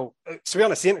even feel, to be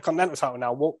honest, the Intercontinental title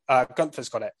now, Gunther's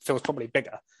got it, feels probably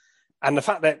bigger. And the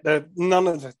fact that none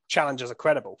of the challengers are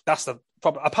credible, that's the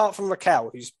problem. Apart from Raquel,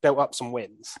 who's built up some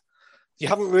wins, you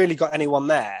haven't really got anyone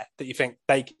there that you think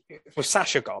with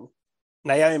Sasha gone,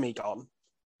 Naomi gone,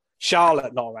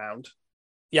 Charlotte not around,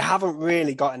 you haven't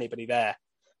really got anybody there.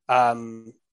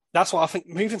 That's why I think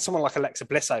moving someone like Alexa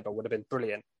Bliss over would have been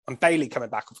brilliant. And Bayley coming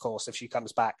back, of course, if she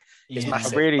comes back, is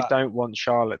massive. I really don't want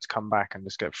Charlotte to come back and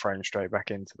just get thrown straight back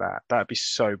into that. That'd be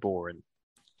so boring.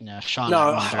 No,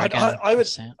 Charlotte. I would.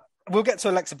 We'll get to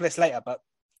Alexa Bliss later, but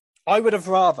I would have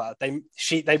rather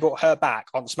they brought her back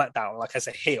on SmackDown like as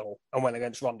a heel and went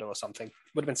against Ronda or something.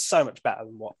 Would have been so much better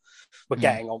than what we're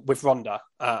getting on with Ronda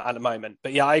at the moment.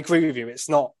 But yeah, I agree with you. It's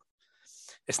not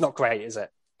great, is it?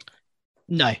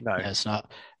 No, it's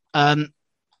not.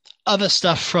 Other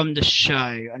stuff from the show.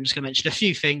 I'm just going to mention a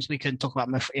few things we can talk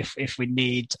about if we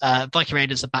need. Viking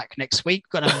Raiders are back next week.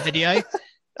 Got another video.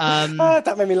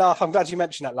 That made me laugh. I'm glad you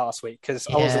mentioned that last week because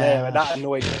I wasn't there and that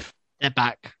annoyed me. They're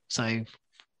back, so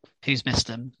who's missed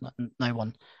them? No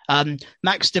one.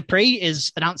 Max Dupree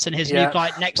is announcing his new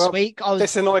fight next week. I was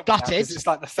this annoyed gutted. Because it's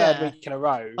like the third week in a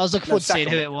row. I was looking forward to seeing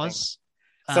who it was.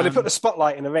 So they put the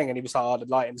spotlight in the ring and he was like, the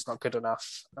lighting's not good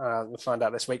enough. We'll find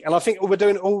out this week. And I think we're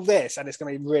doing all this and it's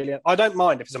going to be really... I don't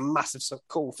mind if it's a massive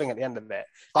cool thing at the end of it.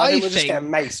 I think we're just getting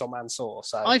Mace or Mansoor.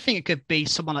 So I think it could be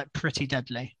someone like Pretty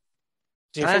Deadly.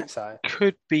 Do you think so?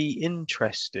 Could be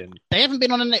interesting. They haven't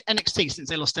been on NXT since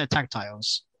they lost their tag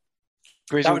titles.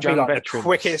 Grizzled would be young like veterans the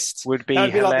quickest. Would be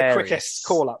like the quickest hilarious.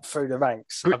 call up through the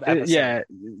ranks. I've ever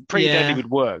seen. Pretty Deadly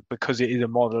would work because it is a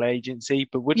model agency.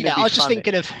 But wouldn't it be I was just funny?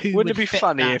 thinking of who. Wouldn't it be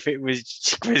funny if it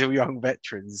was Grizzled young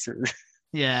veterans?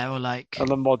 Yeah, or like on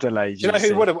the model agency. Do you know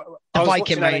who would have? The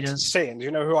Viking Raiders. Do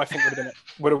you know who I think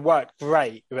would have worked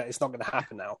great? But it's not going to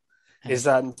happen now. Is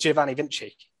Giovanni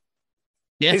Vinci.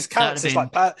 Yeah, his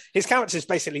character's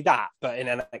basically that, but in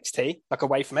NXT, like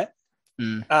away from it.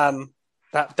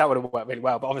 That would have worked really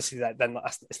well, but obviously then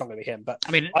it's not going to be him. But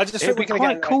I mean, I just it'd think be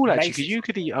quite cool actually because you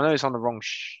could. I know it's on the wrong.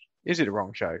 Is it the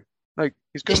wrong show? No,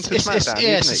 it's going to SmackDown.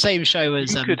 It's the same show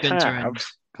as Gunther and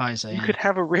Kaiser. You could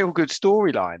have a real good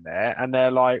storyline there, and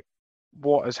they're like,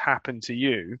 "What has happened to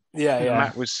you?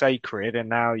 Matt was sacred, and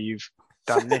now you've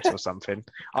done this or something."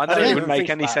 I know it wouldn't make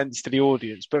any sense to the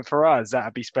audience, but for us,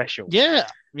 that'd be special. Yeah.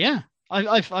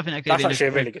 I think that could that's actually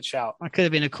a really good shout. That could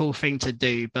have been a cool thing to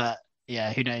do, but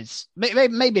yeah, who knows?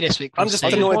 Maybe this week. I'm just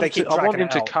annoyed they keep I want him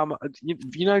to come.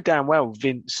 You know damn well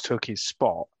Vince took his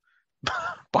spot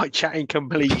by chatting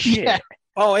complete shit.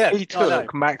 Oh yeah, he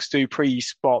took Max Dupree's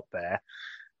spot there,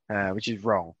 which is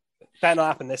wrong. Better not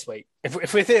happen this week.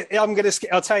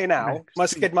 I'll tell you now, my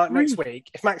skid mark next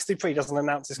week. If Max Dupree doesn't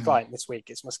announce his client this week,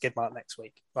 it's my skid mark next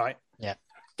week, right? Yeah,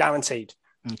 guaranteed.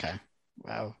 Okay.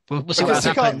 Well, we'll see what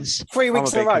happens. 3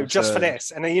 weeks in a row just for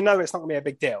this, and then you know it's not going to be a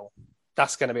big deal.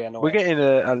 That's going to be annoying. We're getting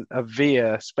a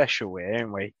Via special here,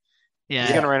 aren't we? Yeah.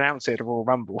 He's going to announce it at the Royal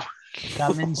Rumble.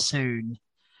 Coming soon.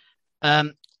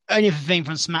 Only thing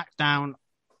from SmackDown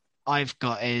I've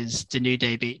got is the New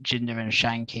Day beat Jinder and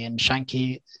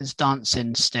Shanky is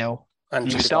dancing still. And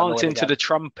he was dancing to the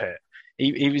trumpet.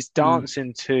 He was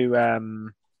dancing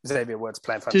to Xavier Woods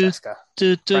playing Francesca.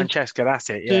 Francesca, that's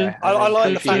it. Yeah. I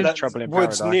like the fact that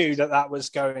Woods knew that was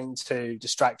going to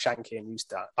distract Shanky and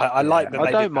used that. I like that.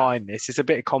 I don't mind this. It's a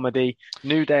bit of comedy.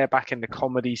 New Day are back in the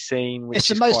comedy scene. It's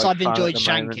the most I've enjoyed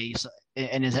Shanky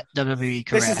in his WWE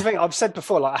career. This is the thing I've said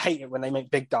before. Like, I hate it when they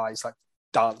make big guys like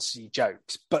dancey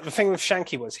jokes. But the thing with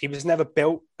Shanky was he was never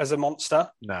built as a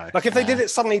monster. No. Like if they did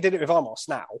it with Amos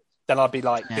now, then I'd be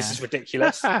like, this is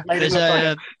ridiculous. There's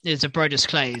a Brodus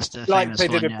Clay's like they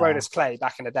did with Brodus Clay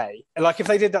back in the day. And like if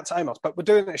they did that to Amos, but we're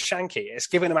doing it to Shanky, it's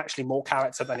giving him actually more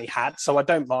character than he had. So I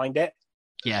don't mind it.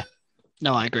 Yeah.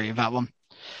 No, I agree with that one.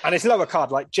 And it's lower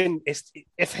card. Like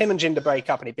if him and Jinder break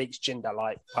up and he beats Jinder,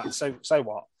 like so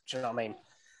what? Do you know what I mean?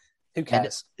 Who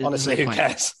cares? Honestly, who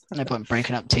cares? No point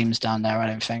breaking up teams down there, I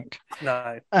don't think.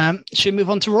 No. Should we move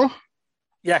on to Raw?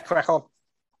 Yeah, crack on.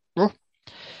 Raw.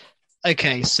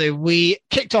 Okay, so we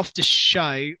kicked off the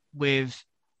show with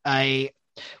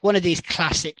one of these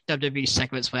classic WWE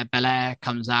segments where Belair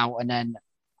comes out and then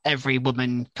every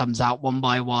woman comes out one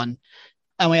by one.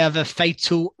 And we have a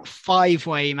fatal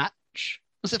 5-way match.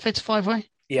 Was it fatal 5-way?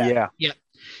 Yeah.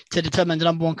 To determine the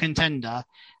number one contender.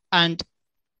 And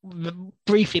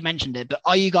briefly mentioned it, but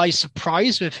are you guys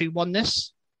surprised with who won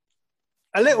this?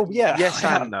 A little, yeah. Yes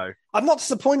and no. I'm not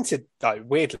disappointed though,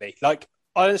 weirdly. Like,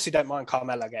 I honestly don't mind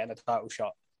Carmella getting a title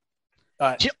shot.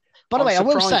 By the way, I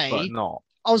will say,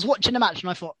 I was watching the match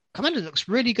and I thought, Carmella looks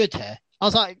really good here. I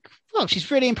was like, oh, she's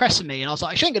really impressing me. And I was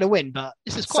like, she ain't going to win, but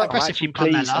this is quite impressive from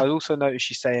Carmella. I also noticed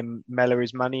she's saying Mella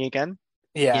is money again.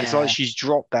 Yeah. It's like she's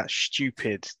dropped that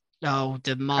stupid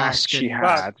the mask she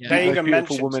had. They even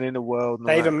beautiful woman in the world.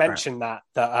 They even mentioned that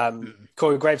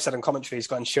Corey Graves said on commentary he's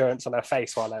got insurance on her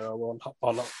face while they were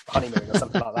on honeymoon or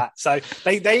something like that. So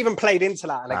they even played into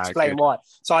that and explained why.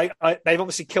 So they've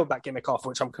obviously killed that gimmick off,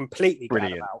 which I'm completely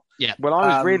glad about. Yeah. Well,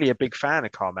 I was really a big fan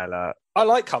of Carmella. I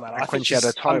like Carmella. I think she had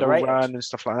a title run and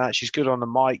stuff like that. She's good on the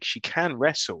mic. She can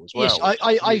wrestle as well. Yes,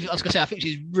 I was going to say, I think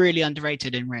she's really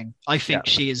underrated in ring. I think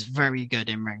she is very good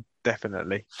in ring.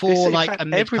 Definitely.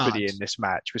 Everybody in this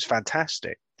match was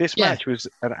fantastic. This match was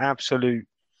an absolute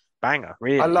banger,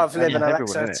 really. I love Liv and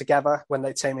Alexa together when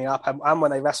they teaming up and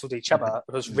when they wrestled each other.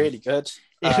 It was really good.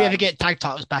 If we ever get tag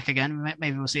titles back again,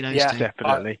 maybe we'll see those two.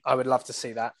 Definitely. I would love to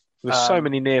see that. There was so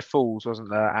many near falls,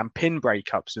 wasn't there? And pin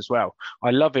breakups as well.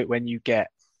 I love it when you get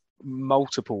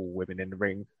multiple women in the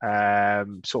ring,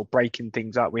 sort of breaking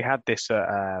things up. We had this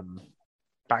at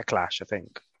Backlash, I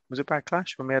think. Was it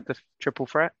Backlash when we had the triple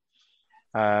threat?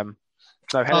 No,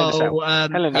 Hell in a Cell.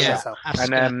 Hell in a Cell.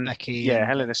 And Becky.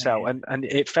 Hell in a Cell. And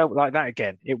it felt like that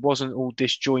again. It wasn't all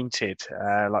disjointed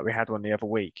like we had one the other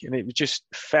week. And it just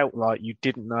felt like you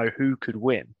didn't know who could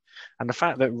win. And the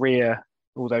fact that Rhea,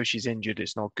 although she's injured,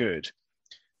 it's not good.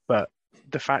 But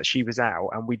the fact she was out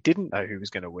and we didn't know who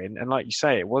was going to win. And like you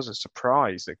say, it was a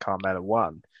surprise that Carmella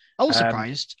won. I was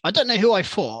surprised. I don't know who I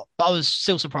thought, but I was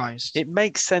still surprised. It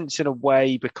makes sense in a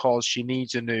way because she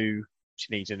needs a new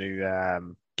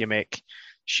gimmick.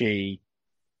 She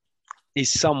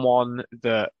is someone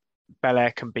that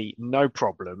Belair can beat no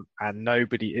problem, and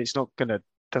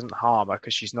doesn't harm her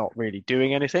because she's not really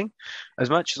doing anything. As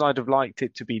much as I'd have liked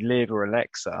it to be Liv or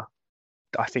Alexa,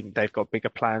 I think they've got bigger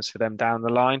plans for them down the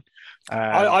line.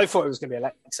 I thought it was going to be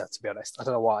Alexa, to be honest. I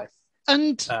don't know why.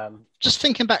 And just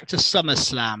thinking back to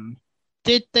SummerSlam,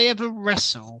 did they ever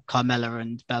wrestle Carmella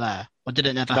and Belair, or did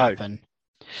it never happen?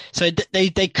 So they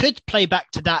could play back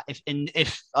to that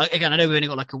if again, I know we've only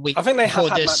got like a week. I think they have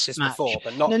had matches before,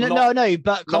 but not. No.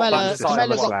 But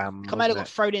Carmella got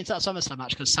thrown into that SummerSlam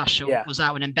match because Sasha was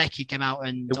out, and then Becky came out,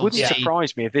 and it wouldn't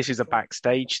surprise me if this is a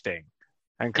backstage thing.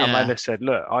 And Carmella said,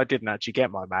 "Look, I didn't actually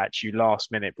get my match. You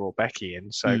last minute brought Becky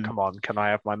in, so come on, can I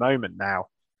have my moment now?"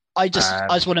 I just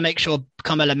want to make sure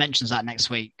Carmella mentions that next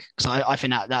week because I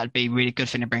think that would be a really good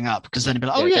thing to bring up because then it'd be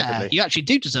like, definitely. You actually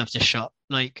do deserve this shot.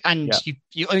 Like, and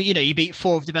you beat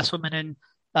 4 of the best women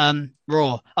in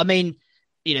Raw. I mean,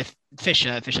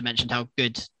 Fisher mentioned how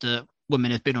good the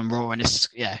women have been on Raw, and it's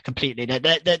completely.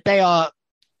 They are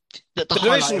the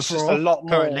division's just a lot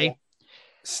more currently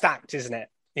stacked, isn't it?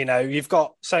 You've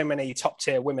got so many top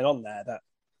tier women on there that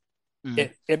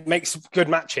It makes good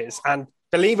matches and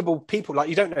believable people. Like,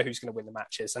 you don't know who's going to win the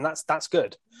matches, and that's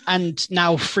good. And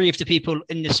now 3 of the people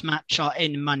in this match are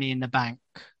in Money in the Bank.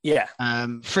 Yeah.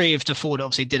 3 of the 4 that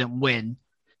obviously didn't win.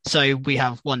 So we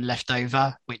have one left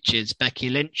over, which is Becky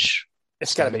Lynch.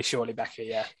 It's going to be surely Becky,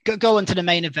 yeah. Go on to the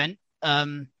main event.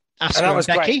 Asuka and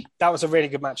Becky. Great. That was a really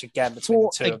good match again between the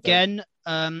two of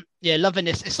them. Loving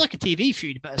this. It's like a TV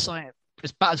feud, but it's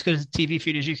about as good as a TV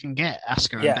feud as you can get,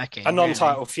 Asuka and Becky. A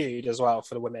non-title feud as well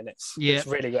for the women. It's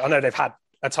really good. I know they've had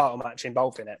a title match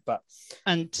involved in it, but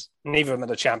neither of them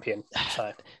are the champion.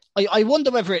 So I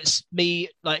wonder whether it's me,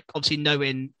 like, obviously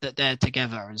knowing that they're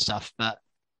together and stuff, but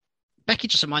Becky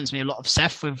just reminds me a lot of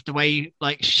Seth with the way,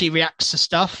 like, she reacts to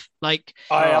stuff. Like,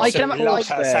 I can love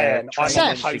her saying,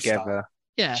 Seth together.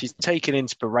 Yeah, she's taken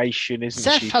inspiration, isn't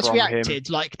Seth she? Seth has from reacted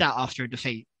him. like that after a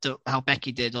defeat, to how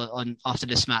Becky did on after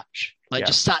this match. Like,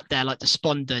 just sat there like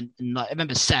despondent, and like, I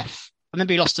remember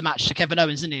he lost the match to Kevin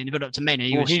Owens, didn't he? And he got up to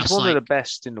Mania. He's one of the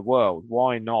best in the world.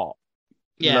 Why not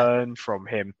learn from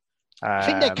him? I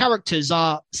think their characters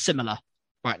are similar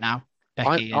right now.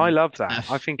 Becky I love that.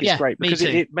 F. I think it's great because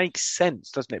it makes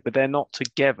sense, doesn't it? But they're not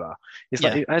together. It's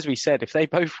like, as we said, if they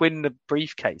both win the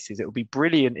briefcases, it would be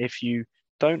brilliant if you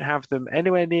don't have them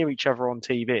anywhere near each other on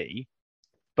TV,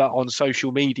 but on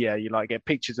social media, you like get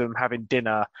pictures of them having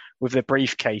dinner with their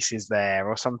briefcases there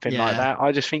or something like that.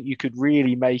 I just think you could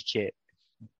really make it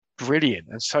brilliant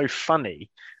and so funny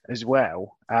as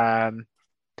well,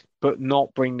 but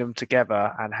not bring them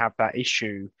together and have that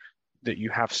issue that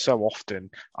you have so often.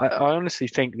 I honestly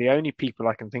think the only people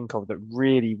I can think of that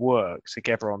really work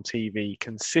together on TV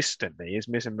consistently is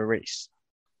Miz and Maurice.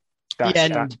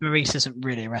 And Maurice isn't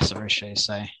really a wrestler, is she?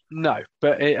 So no,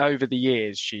 but over the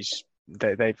years,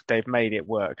 they've made it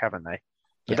work, haven't they?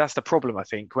 But that's the problem, I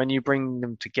think. When you bring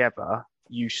them together,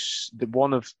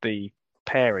 one of the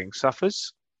pairing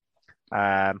suffers.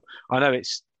 I know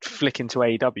it's flicking to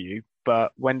AEW,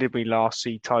 but when did we last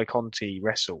see Ty Conti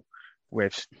wrestle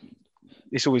with?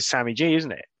 It's always Sammy G,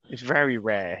 isn't it? It's very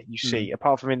rare you see,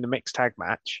 apart from in the mixed tag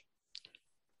match,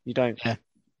 you don't.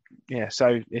 Yeah.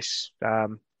 So it's.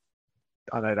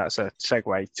 I know that's a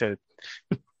segue to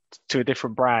a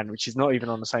different brand, which is not even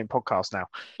on the same podcast now.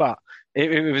 But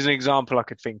it was an example I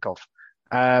could think of.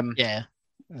 That's a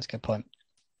good point.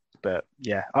 But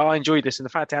yeah, I enjoyed this, and the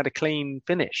fact it had a clean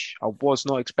finish, I was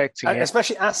not expecting it.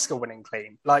 Especially Asuka winning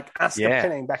clean. Like, Asuka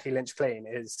pinning Becky Lynch clean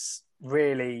is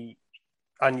really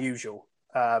unusual.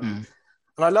 And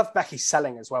I love Becky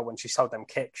selling as well. When she sold them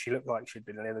kicks, she looked like she'd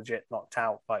been legit knocked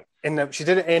out. Like, she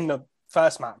did it in the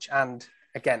first match and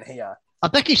again here.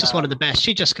 Becky's just one of the best.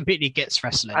 She just completely gets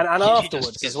wrestling. And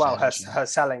afterwards as well, her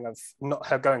selling of not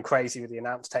her going crazy with the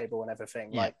announce table and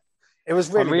everything. Like, it was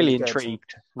really, I'm really good.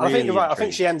 intrigued. I think you're right. I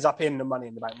think she ends up in the Money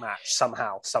in the Bank match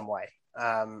somehow, some way.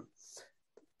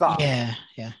 But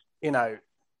you know,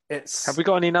 it's. Have we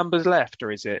got any numbers left,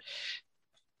 or is it?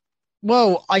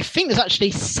 Well, I think there's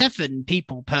actually 7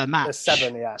 people per match. There's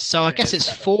 7, yeah. So I guess it's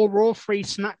 7. 4 Raw, 3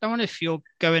 SmackDown if you're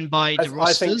going by the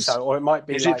rosters. I think so, or it might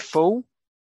be. Is it full?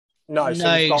 No, we've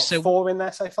got 4 in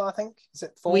there so far, I think. Is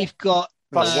it 4? We've got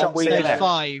 5.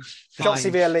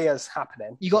 Shotzi via Leah's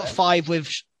happening. You got 5 with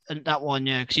that one,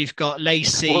 because you've got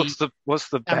Lacey. What's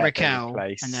the and Raquel,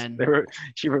 and then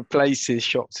she replaces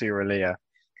Shotzi or Leah.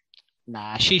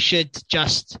 Nah, she should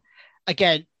just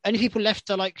again. Only people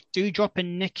left are like Doudrop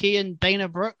and Nikki and Dana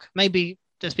Brooke. Maybe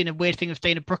there's been a weird thing with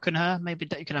Dana Brooke and her. Maybe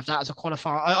you can have that as a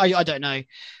qualifier. I don't know.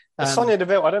 Sonya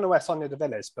Deville. I don't know where Sonya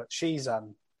Deville is, but she's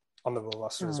on the Raw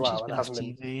roster as well, and hasn't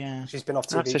TV, been. She's been off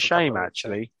TV. That's a shame,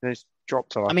 actually. They've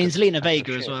dropped her. I mean, Zelina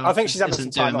Vega as well. I think she's having some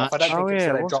time off. I don't think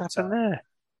they've dropped her. There?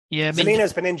 Yeah,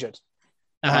 Zelina's been injured.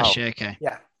 Oh, has she? Okay.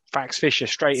 Yeah. Fax Fisher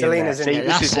straight Zelina's in there.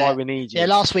 This is why we need you. Yeah,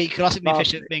 last week me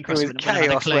Fisher being Chris was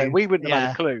chaos. We wouldn't have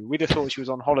had a clue. We'd have thought she was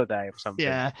on holiday or something.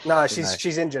 Yeah. No,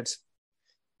 she's injured.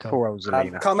 Cool. Poor old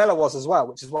Zelina. Carmella was as well,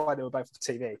 which is why they were both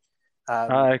on TV.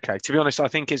 Okay. To be honest, I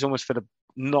think it's almost for the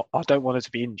not. I don't want her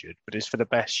to be injured, but it's for the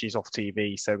best she's off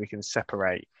TV, so we can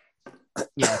separate.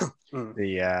 Yeah.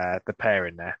 the pair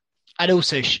in there. And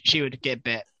also, she would get a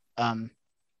bit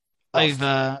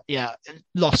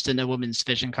lost in the women's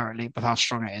division currently with how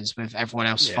strong it is with everyone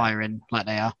else firing like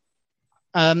they are.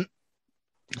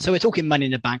 So we're talking Money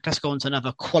in the Bank. Let's go on to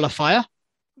another qualifier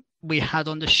we had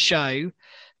on the show.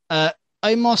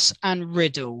 Omos and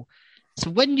Riddle. So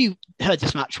when you heard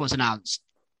this match was announced,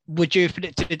 who would you have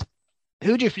predicted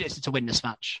to win this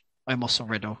match? Omos or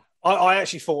Riddle? I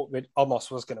actually thought Omos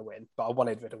was going to win, but I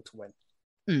wanted Riddle to win.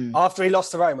 After he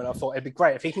lost to Roman, I thought it'd be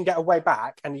great if he can get a way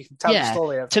back and you can tell the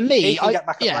story of he can get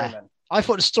back at Roman. I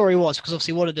thought the story was because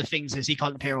obviously one of the things is he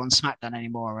can't appear on SmackDown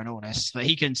anymore and all this, but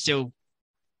he can still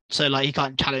So like he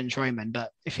can't challenge Roman,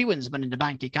 but if he wins Money in the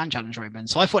Bank, he can challenge Roman.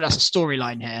 So I thought that's a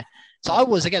storyline here. So I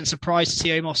was again surprised to see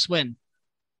Omos win.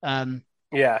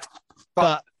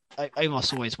 But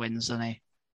Omos always wins, doesn't he?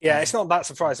 Yeah, it's not that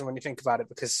surprising when you think about it,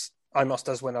 because Omos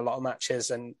does win a lot of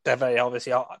matches, and they're very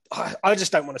obviously. I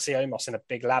just don't want to see Omos in a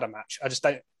big ladder match. I just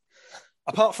don't.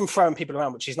 Apart from throwing people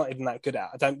around, which he's not even that good at,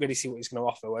 I don't really see what he's going to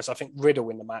offer. Whereas I think Riddle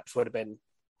in the match would have been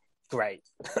great,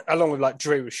 along with like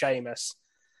Drew, Sheamus,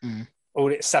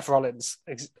 Seth Rollins,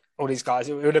 all these guys.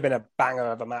 It would have been a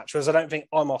banger of a match. Whereas I don't think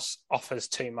Omos offers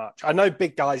too much. I know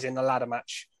big guys in the ladder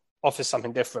match offers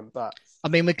something different, but I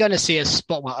mean, we're going to see a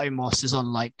spot where Omos is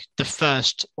on like the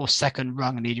first or second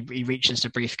rung, and he reaches the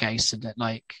briefcase, and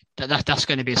that's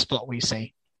going to be a spot we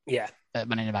see. Yeah, at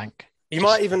Money in the Bank. You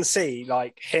might even see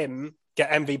like him get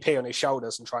MVP on his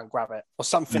shoulders and try and grab it, or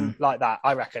something like that.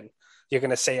 I reckon you're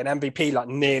going to see an MVP like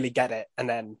nearly get it, and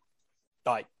then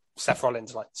like Seth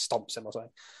Rollins like stomps him or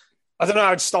something. I don't know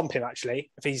how I'd stomp him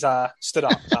actually if he's stood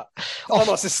up, but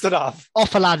Omos has stood up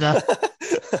off a ladder.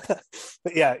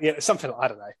 But yeah, something like, I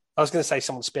don't know. I was going to say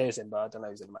someone spears him, but I don't know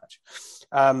who's in the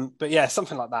match. But yeah,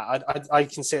 something like that. I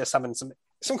can see us having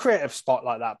some creative spot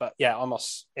like that. But yeah,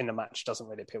 Omos in the match doesn't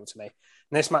really appeal to me.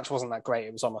 And this match wasn't that great.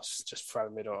 It was almost just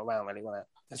throwing Riddle around, really, wasn't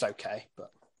it? It's okay,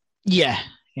 but yeah.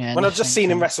 When I've just seen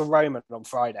him wrestle Roman on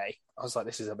Friday, I was like,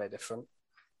 this is a bit different.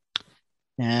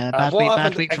 Yeah,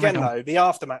 bad week again though. The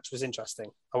aftermatch was interesting.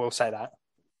 I will say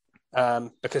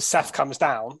that because Seth comes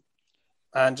down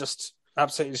and just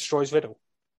absolutely destroys Riddle.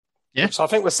 Yeah. So I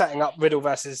think we're setting up Riddle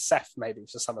versus Seth maybe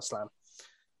for SummerSlam.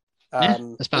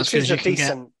 Which is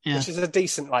a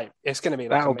decent like. It's going to be.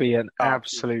 Like that'll be an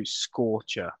absolute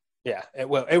scorcher. Yeah, it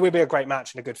will. It will be a great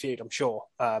match and a good feud, I'm sure.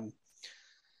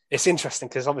 It's interesting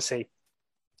because obviously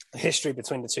the history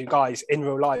between the two guys in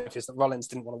real life is that Rollins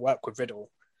didn't want to work with Riddle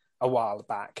a while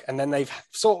back, and then they've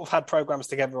sort of had programs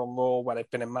together on Raw where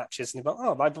they've been in matches, and they've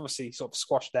obviously sort of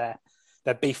squashed their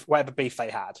beef, whatever beef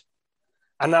they had,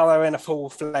 and now they're in a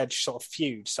full-fledged sort of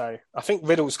feud. So I think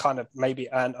Riddle's kind of maybe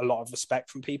earned a lot of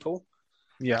respect from people.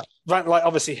 Yeah, like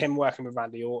obviously him working with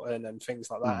Randy Orton and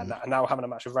things like that, and now having a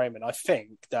match with Roman. I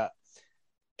think that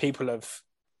people have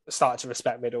started to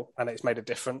respect Riddle, and it's made a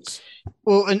difference.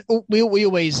 Well, and we're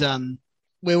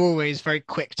always very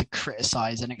quick to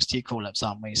criticize NXT call-ups,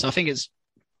 aren't we? So I think it's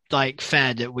like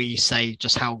fair that we say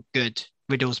just how good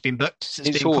Riddle's been booked since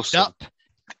it's being booked up.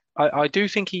 I do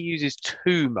think he uses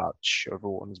too much of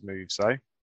Orton's moves, though.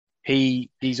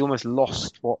 He's almost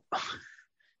lost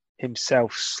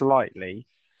himself slightly.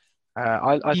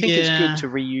 I think it's good to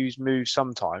reuse moves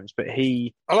sometimes, but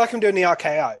I like him doing the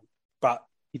RKO, but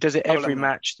he does it every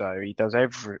match, though. He does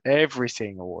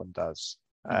everything Orton does.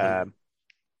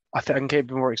 I think I can keep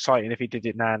it more exciting if he did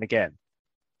it now and again.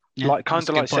 Yeah, like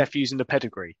Seth using the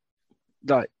pedigree.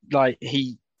 Like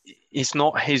it's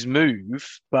not his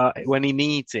move, but when he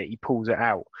needs it, he pulls it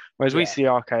out. Whereas we see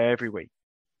RKO every week.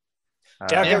 I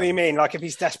get what you mean. Like if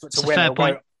he's desperate to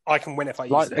win, I can win if I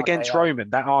use like against Roman.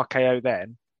 That RKO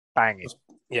then banging,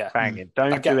 banging.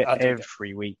 Don't do it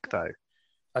every week though.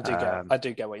 I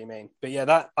do get what you mean, but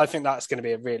yeah, I think that's going to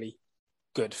be a really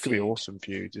good feud. Could be awesome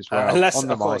feud as well. Unless, on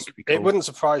the of course, mic, cool. It wouldn't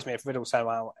surprise me if Riddle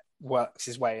somehow works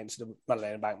his way into the Money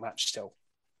in the Bank match still,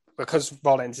 because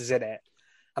Rollins is in it,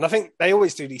 and I think they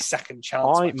always do these second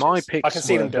chance matches. My picks I can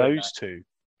see were them doing those two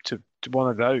to one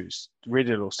of those,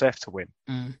 Riddle or Seth to win.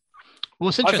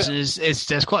 What's interesting is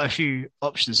there's quite a few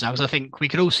options now, because I think we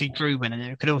could all see Drew win, and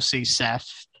we could all see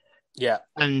Seth. Yeah.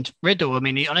 And Riddle, I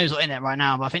mean, I know he's not in it right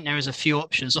now, but I think there is a few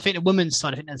options. I think the women's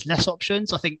side, I think there's less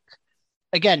options. I think,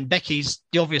 again, Becky's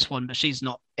the obvious one, but she's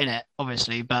not in it,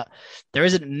 obviously. But there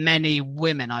isn't many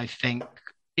women, I think.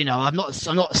 You know, I'm not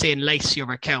seeing Lacey or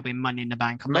Raquel being Money in the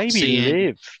Bank. I'm Maybe not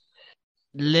seeing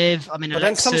Liv. I mean, but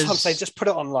then sometimes they just put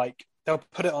it on they'll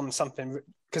put it on something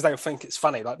because they'll think it's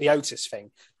funny, like the Otis thing,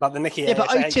 like the Nikki. Yeah,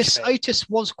 but Otis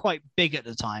was quite big at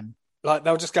the time. Like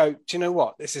they'll just go, do you know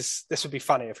what? This would be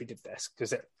funny if we did this,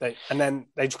 because and then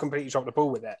they completely drop the ball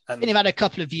with it. And they've had a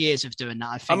couple of years of doing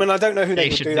that. I mean, I don't know who they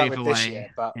would do that with this year,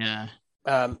 but yeah.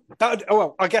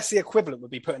 I guess the equivalent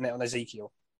would be putting it on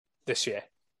Ezekiel this year,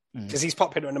 because he's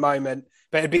popular in the moment.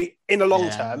 But it'd be in the long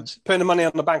term, putting the Money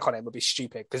on the Bank on him would be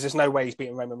stupid, because there's no way he's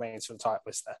beating Roman Reigns for the title,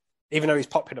 is there? Even though he's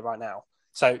popular right now.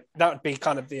 So that would be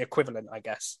kind of the equivalent, I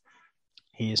guess.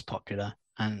 He is popular,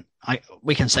 and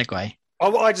we can segue.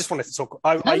 I just wanted to talk.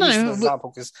 I used an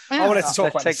example because I wanted to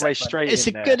talk about segue straight. It's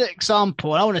a good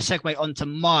example. I want to segue onto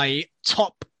my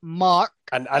top mark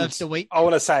of the week. I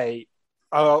want to say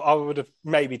I would have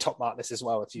maybe top marked this as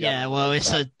well. If you well,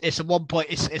 it's a 1 point.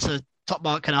 It's a top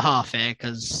mark and a half here,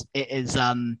 because it is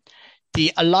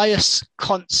the Elias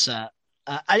concert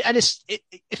And it's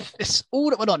all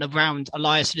that went on around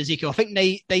Elias and Ezekiel. I think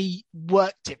they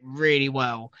worked it really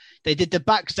well. They did the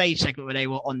backstage segment where they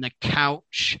were on the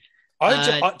couch. Do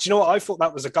you know what? I thought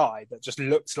that was a guy that just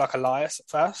looked like Elias at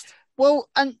first. Well,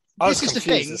 and I was this is the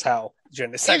confused thing as hell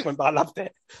during the segment, but I loved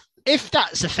it. If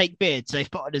that's a fake beard, so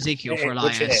they've put on Ezekiel for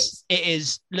Elias.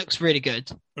 It looks really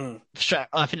good. I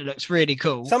think it looks really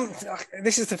cool.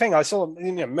 This is the thing. I saw,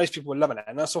 most people were loving it,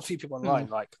 and I saw a few people online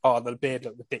like, "Oh, the beard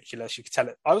looked ridiculous." You could tell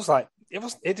it. I was like,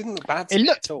 it didn't look bad. It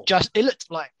looked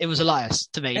like it was Elias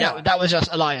to me. Yeah. That was just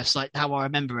Elias, like how I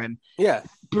remember him. Yeah,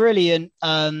 brilliant.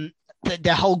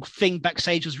 The whole thing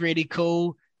backstage was really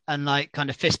cool. And like kind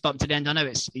of fist bump to the end. I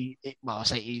know well, I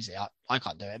say easy. I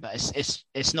can't do it, but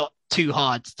it's not too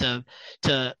hard to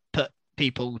put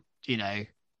people,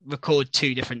 record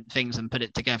two different things and put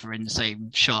it together in the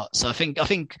same shot. So I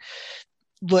think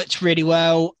worked really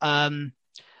well. I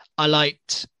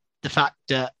liked the fact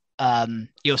that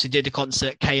he also did the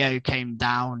concert. KO came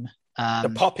down.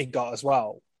 The pop he got as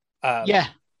well.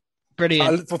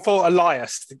 Brilliant. For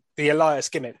Elias, the Elias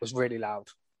gimmick was really loud.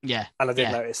 Yeah, and I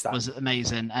did notice that. It was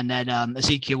amazing. And then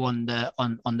Ezekiel on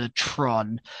the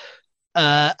Tron,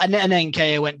 and then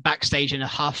KO went backstage in a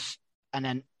huff, and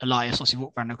then Elias obviously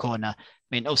walked around the corner. I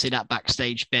mean, obviously that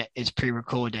backstage bit is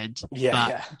pre-recorded. He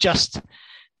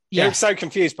was so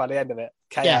confused by the end of it.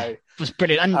 KO was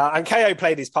brilliant, and KO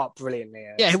played his part brilliantly.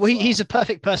 He's a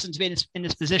perfect person to be in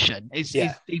this position.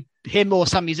 Him or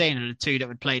Sami Zayn are the two that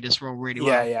would play this role really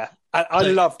well. Yeah. And I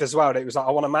loved as well that it was like,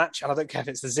 I want a match, and I don't care if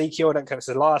it's Ezekiel, I don't care if it's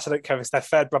Elias, I don't care if it's their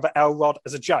third brother Elrod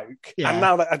as a joke. Yeah. And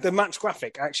now that the match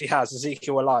graphic actually has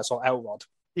Ezekiel, Elias, or Elrod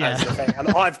as the thing. And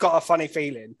I've got a funny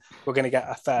feeling we're going to get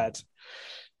a third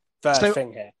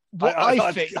thing here.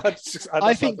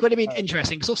 I think would have been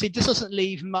interesting, because obviously this doesn't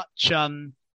leave much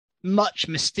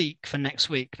mystique for next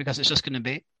week, because it's just going to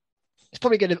be, it's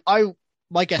probably going to,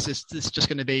 my guess is this is just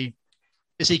going to be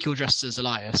Ezekiel dressed as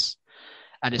Elias,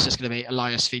 and it's just going to be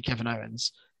Elias v Kevin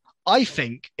Owens. I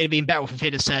think it'd been better if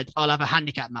he'd have said, I'll have a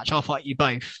handicap match, I'll fight you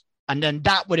both. And then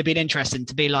that would have been interesting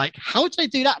to be like, how do they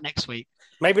do that next week?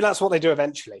 Maybe that's what they do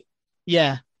eventually.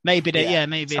 Yeah, maybe that's going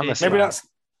to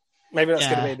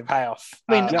be the payoff.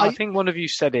 I think one of you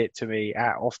said it to me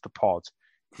off the pod.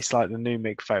 It's like the new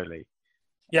Mick Foley.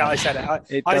 Yeah, I said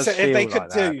it. I said if they could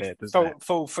do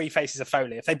full three faces of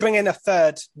Foley, if they bring in a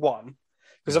third one,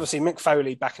 because obviously Mick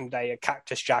Foley back in the day had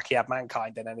Cactus Jack, he had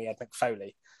Mankind, and then he had Mick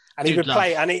Foley, and he would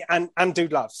play and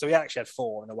Dude Love. So he actually had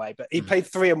four in a way, but he played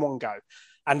three in one go,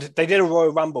 and they did a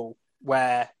Royal Rumble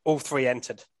where all three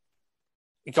entered.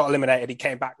 He got eliminated. He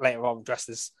came back later on dressed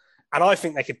as, and I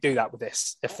think they could do that with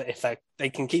this if they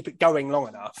can keep it going long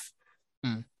enough.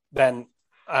 Then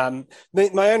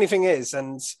my only thing is,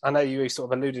 and I know you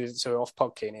sort of alluded to off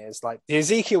podcast, is like the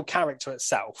Ezekiel character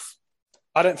itself.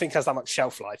 I don't think has that much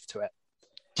shelf life to it.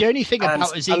 The only thing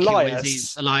about Ezekiel is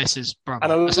he's Elias's brother.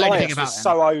 And Elias was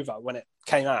so over when it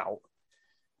came out.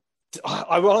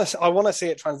 I want to see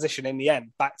it transition in the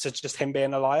end back to just him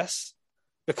being Elias,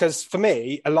 because for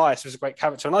me, Elias was a great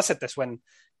character, and I said this when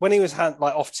he was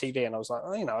off TV, and I was like,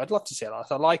 I'd love to see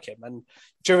Elias. I like him. And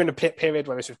during the period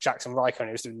where he was with Jackson Riker and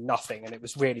he was doing nothing, and it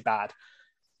was really bad.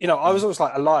 I was always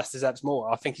like, Elias deserves more.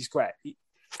 I think he's great,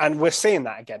 and we're seeing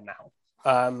that again now.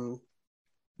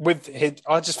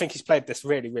 I just think he's played this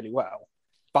really, really well.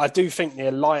 But I do think the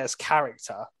Elias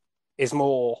character has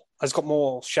got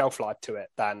more shelf life to it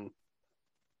than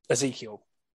Ezekiel.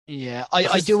 Yeah,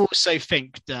 I do also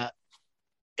think that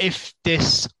if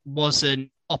this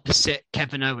wasn't opposite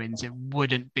Kevin Owens, it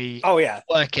wouldn't be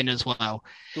working as well.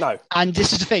 No. And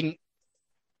this is the thing.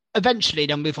 Eventually,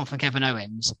 they'll move on from Kevin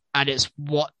Owens, and it's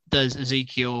what does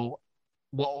Ezekiel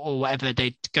or whatever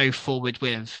they go forward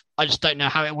with. I just don't know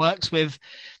how it works with.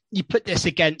 You put this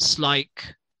against,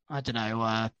 like, I don't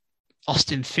know,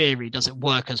 Austin Theory. Does it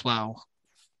work as well?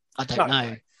 I don't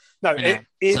know. No,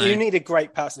 you need a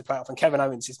great person to play off, and Kevin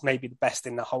Owens is maybe the best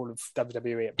in the whole of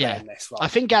WWE at playing this. Right? I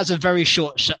think it has a very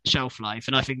short shelf life,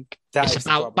 and I think it's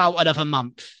about another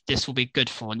month this will be good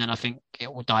for, and then I think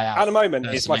it will die out. At the moment,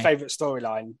 it's my favourite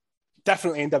storyline,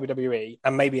 definitely in WWE,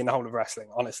 and maybe in the whole of wrestling.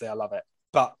 Honestly, I love it.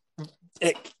 But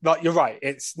you're right,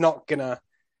 it's not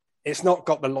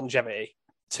got the longevity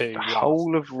to the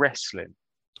whole of wrestling.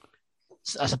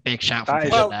 That's a big shout.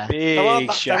 There aren't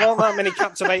that many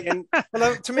captivating.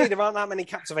 To me, there aren't that many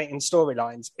captivating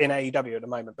storylines in AEW at the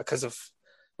moment because of.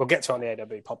 We'll get to it on the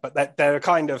AEW pod, but they're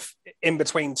kind of in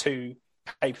between two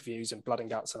pay-per-views and Blood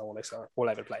and Guts and all this all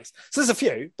over the place. So there's a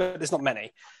few, but there's not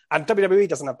many. And WWE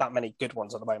doesn't have that many good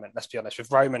ones at the moment. Let's be honest.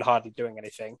 With Roman hardly doing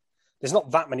anything, there's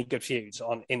not that many good feuds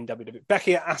in WWE.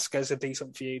 Becky and Asuka's a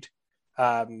decent feud.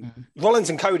 Rollins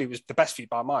and Cody was the best feud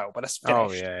by a mile, but that's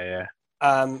finished. Oh,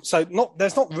 yeah. So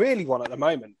there's not really one at the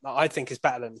moment that I think is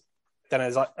better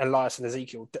than Elias and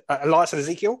Ezekiel. Elias and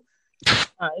Ezekiel?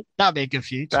 That'd be a good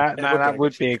feud. That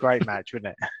would be a great match,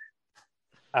 wouldn't it?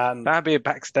 That'd be a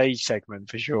backstage segment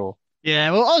for sure.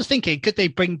 Yeah, well, I was thinking, could they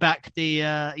bring back the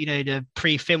the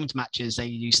pre-filmed matches they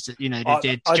used to, they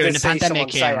did during the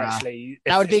pandemic era? Actually,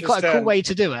 that would be quite a cool way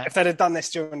to do it. If they'd have done this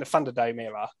during the Thunderdome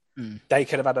era, they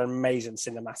could have had an amazing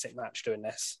cinematic match doing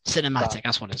this. Cinematic,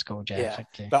 that's what it's called, yeah.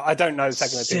 But I don't know if they're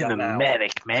going to do that now.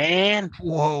 Cinematic, man.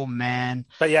 Whoa, man.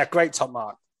 But yeah, great top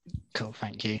mark. Cool,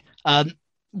 thank you.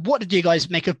 What did you guys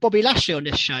make of Bobby Lashley on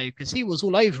this show? Because he was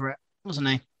all over it, wasn't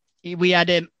he? We had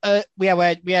him. We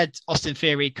had Austin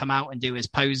Theory come out and do his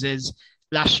poses.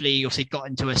 Lashley obviously got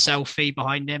into a selfie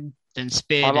behind him, then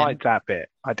speared him. I liked that bit.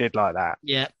 I did like that.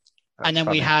 Yeah, and then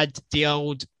we had the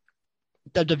old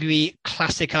WWE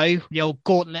Classico, the old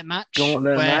gauntlet match,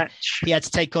 where he had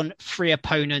to take on 3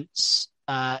 opponents: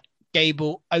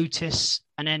 Gable, Otis,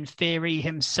 and then Theory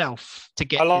himself to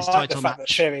get his title match. The fact that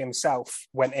Theory himself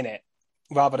went in it,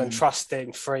 rather than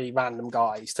trusting 3 random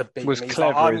guys to beat him. Was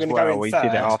clever as well. He did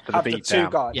it after the beatdown. 2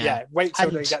 guys. Yeah, wait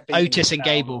till they get beaten. Otis and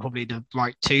Gable probably the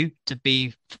right 2 to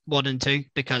be 1 and 2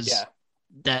 because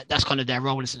that's kind of their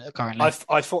role, isn't it, currently?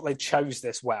 I thought they chose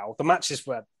this well. The matches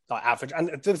were like average, and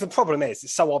the problem is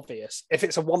it's so obvious. If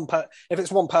it's one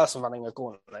person running a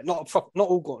gauntlet, not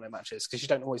all gauntlet matches, because you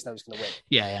don't always know who's going to win.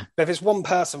 Yeah. But if it's one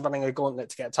person running a gauntlet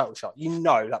to get a title shot, you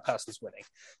know that person's winning.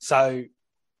 So.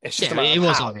 It's just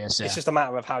obvious. Yeah. It's just a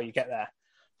matter of how you get there.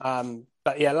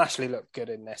 But yeah, Lashley looked good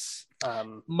in this.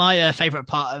 My favourite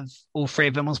part of all 3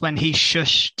 of them was when he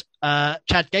shushed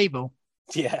Chad Gable.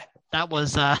 Yeah, that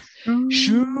was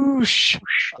shush.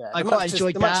 Yeah, I quite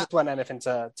enjoyed that. The that. match just weren't anything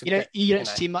to you don't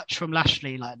see much from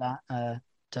Lashley like that in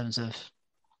terms of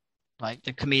like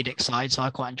the comedic side, so I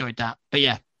quite enjoyed that. But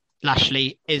yeah,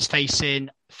 Lashley is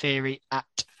facing Theory at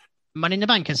Money in the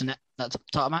Bank, isn't it? That's a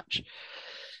title match.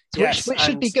 Which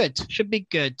should be good. Should be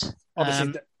good.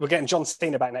 Obviously, we're getting John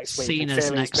Cena back next week. Cena's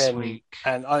next week.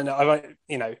 And I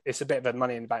know, it's a bit of a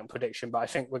Money in the Bank prediction, but I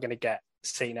think we're going to get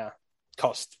Cena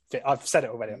cost. I've said it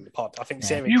already on the pod. I think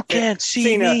Cena. You can't see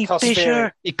Cena me,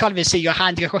 Fisher. You can't even see your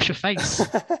hand across your face.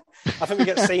 I think we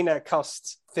get Cena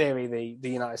cost Theory the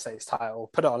United States title,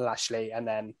 put it on Lashley, and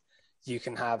then you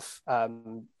can have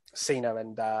Cena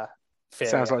and Theory.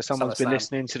 Sounds like someone's been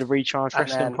listening to the Recharge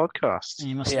Wrestling podcast.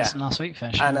 You must have listened last week,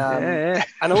 Fish. And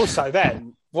also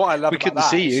then, what I love we about couldn't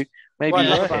that see you. Maybe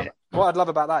what I'd love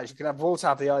about that is you can have Raw to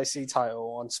have the IC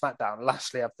title on SmackDown,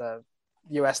 Lashley have the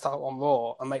US title on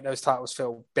Raw, and make those titles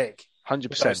feel big.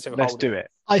 100%. Let's do it.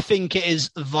 I think it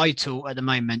is vital at the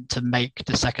moment to make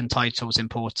the second titles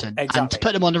important and to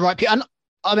put them on the right people. And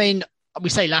I mean, we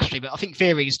say Lashley, but I think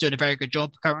Theory is doing a very good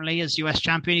job currently as US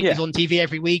champion. He's on TV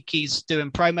every week. He's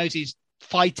doing promos. He's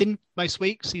fighting most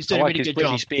weeks. He's doing a really good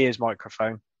job. Britney Spears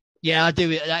microphone. Yeah, I do.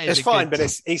 It's fine, but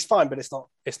he's fine, but it's not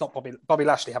Bobby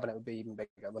Lashley having it would be even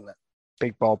bigger, wouldn't it?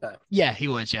 Big Bob. No. Yeah, he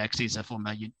was. Yeah, because he's a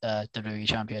former WWE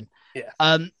champion. Yeah.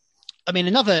 I mean,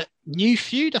 another new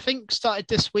feud I think started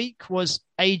this week was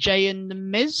AJ and The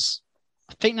Miz.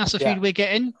 I think that's the feud we're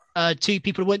getting. 2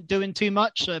 people weren't doing too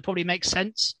much, so it probably makes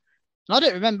sense. And I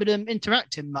don't remember them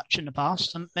interacting much in the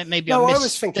past. Maybe I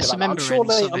was thinking about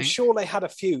that. I'm sure they had a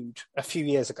feud a few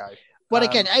years ago. Well,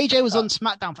 again, AJ was on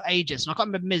SmackDown for ages, and I can't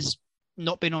remember Miz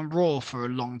not been on Raw for a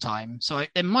long time. So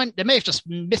they may have just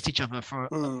missed each other for.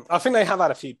 I think they have had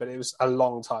a feud, but it was a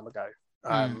long time ago.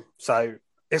 So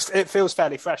it feels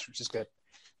fairly fresh, which is good.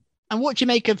 And what do you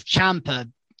make of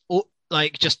Ciampa,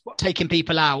 like just taking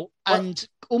people out and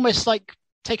almost like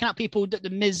taking out people that the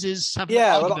Miz is having?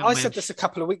 Yeah, well, I said this a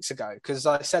couple of weeks ago because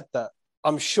I said that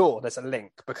I'm sure there's a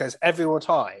link because every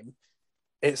time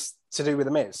it's to do with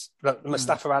the Miz. Like the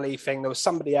Mustafa Ali thing, there was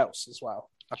somebody else as well.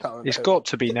 I can't remember. It's got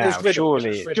to be now,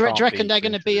 surely. Do you reckon they're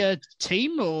going to be a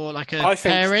team or like a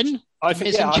pairing?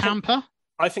 Miz and Ciampa?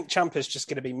 I think Ciampa's just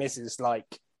going to be Miz's,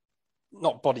 like,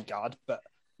 not bodyguard, but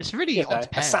it's really odd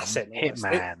assassin.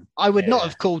 Hitman. I would not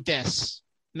have called this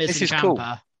Miz and Ciampa.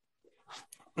 Cool.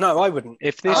 No, I wouldn't.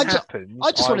 If this happens,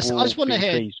 I just want to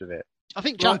hear. With it. I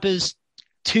think Ciampa's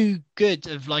too good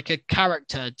of like a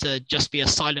character to just be a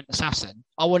silent assassin.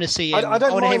 I want to see him. I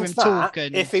don't want to hear him talk.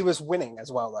 If he was winning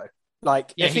as well, though,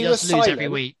 like if he was lose silent every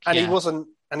week, and he wasn't,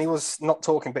 and he was not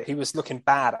talking, but he was looking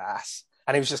badass,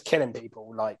 and he was just killing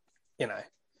people, like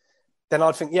then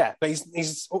I'd think but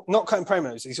he's not cutting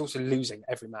promos. He's also losing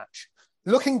every match,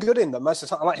 looking good in them most of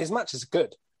the time. Like his matches are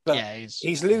good, but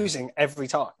he's losing every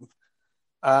time.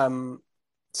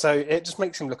 So it just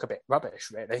makes him look a bit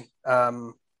rubbish, really.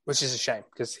 Which is a shame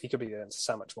because he could be doing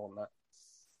so much more than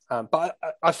But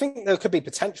I think there could be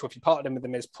potential if you partnered him with the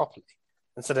Miz properly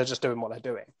instead of just doing what they're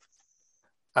doing.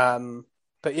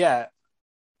 But yeah,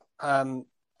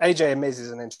 AJ and Miz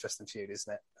is an interesting feud,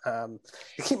 isn't it?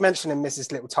 They keep mentioning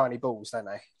Miz's little tiny balls, don't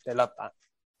they? They love that.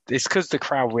 It's because the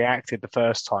crowd reacted the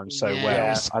first time so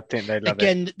well. I think they love it.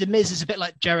 Again, the Miz is a bit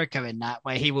like Jericho in that,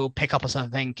 where he will pick up on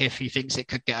something if he thinks it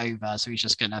could get over, so he's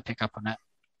just going to pick up on it.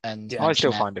 And I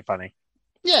still find it funny.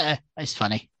 Yeah, it's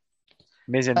funny.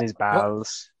 Miz and his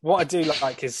balls. What I do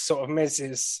like is sort of Miz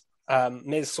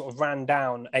sort of ran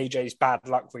down AJ's bad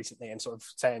luck recently and sort of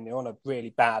saying you're on a really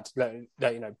bad, Balor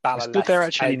It's good they're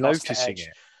actually noticing it.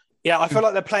 Yeah, I feel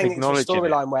like they're playing into a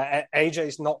storyline where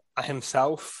AJ's not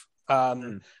himself.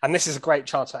 And this is a great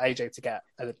chance for AJ to get.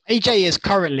 AJ is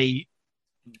currently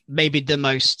maybe the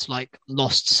most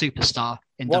lost superstar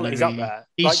in WWE. He's up there.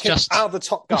 He's just out of the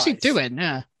top guys. What's he doing?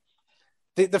 Yeah.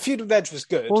 The feud with Edge was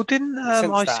good. Well, didn't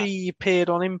I see he appeared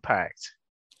on Impact?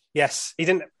 Yes, he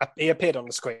didn't. He appeared on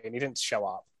the screen. He didn't show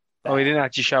up. Oh, he didn't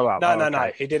actually show up.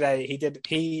 No.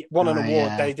 He won an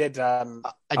award. They did.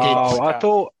 I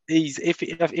thought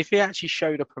if he actually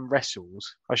showed up and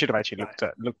wrestles, I should have actually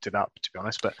looked it up, to be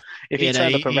honest. But if he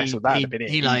turned up and wrestled, that'd have been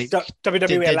it.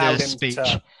 WWE allowed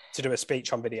him to do a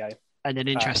speech on video. And then,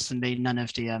 interestingly, none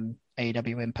of the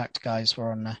AEW Impact guys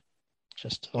were on there.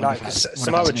 Just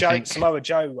Samoa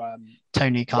Joe.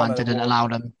 Tony Khan didn't allow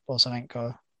them or something.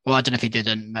 Well, I don't know if he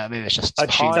didn't. Maybe it was just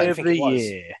high of the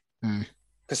year.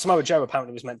 Because Samoa Joe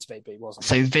apparently was meant to be, but he wasn't.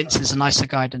 So Vince is a nicer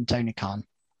guy than Tony Khan.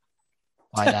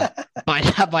 By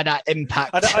that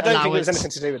Impact. I don't think it was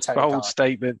anything to do with Tony Khan. Bold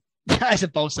statement. That's a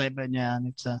bold statement. Yeah,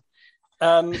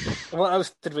 what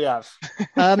else did we have?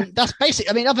 That's basic.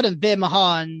 I mean, other than Veer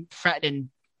Mahan threatening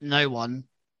no one,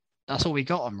 that's all we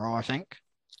got on Raw, I think.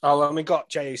 Oh, and we got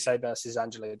Jey Uso versus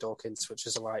Angelo Dawkins, which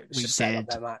is alright. We just set up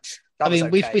their match.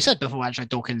 We said before Angelo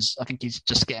Dawkins, I think he's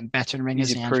just getting better in ring,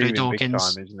 isn't he? Angelo Dawkins. Big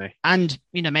time, isn't he? And,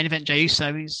 main event Jey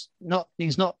Uso, he's not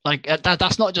like,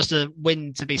 that's not just a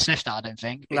win to be sniffed at, I don't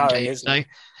think. No, it isn't.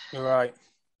 You're right.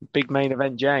 Big main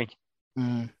event Jey.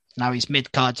 Now he's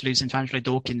mid-cards losing to Angelo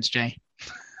Dawkins, Jey.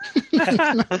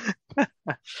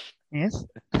 Yes.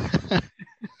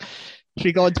 Should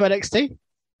we go on to NXT?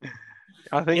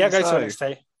 I think go to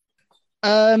NXT.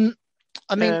 I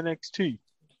mean, NXT.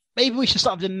 Maybe we should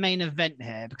start with the main event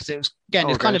here because it was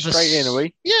it's kind of straight in, are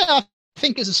we? Yeah, I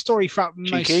think it's a story throughout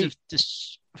most of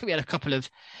this. I think we had a couple of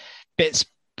bits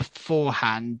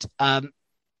beforehand.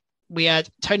 We had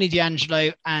Tony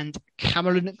D'Angelo and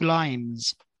Cameron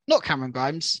Grimes. Not Cameron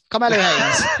Grimes, Carmelo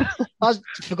Hayes. I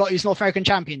forgot he was North American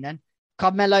champion then.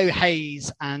 Carmelo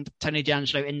Hayes and Tony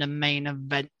D'Angelo in the main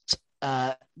event.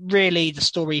 Really, the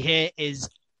story here is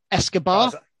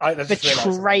Escobar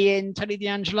betraying Tony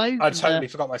D'Angelo. I totally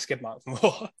forgot my skid mark from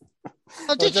Raw.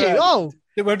 Oh, did you? Oh,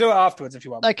 we'll do it afterwards if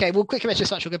you want. Okay, we'll quickly mention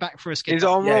this match. We'll go back for a skid. Is it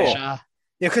on Raw? Yeah,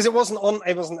 because it wasn't on.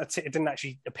 It didn't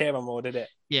actually appear on Raw, did it?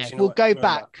 Yeah, we'll go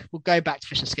back. We'll go back to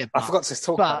Fisher skid mark. I forgot to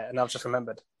talk about it, and I've just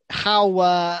remembered.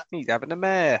 How he's having a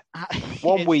mare.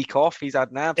 1 week off, he's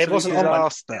had an absolute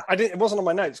disaster. It wasn't on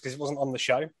my notes because it wasn't on the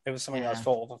show. It was something I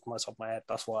thought of off my top of my head.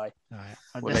 That's why. All right.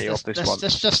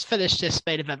 Let's just finish this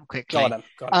main event quickly.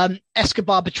 Go on.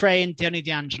 Escobar betraying Tony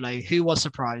D'Angelo. Who was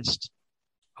surprised?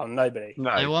 Oh, nobody.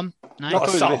 No one? No? Not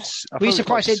a soul. Were you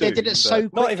surprised they did it so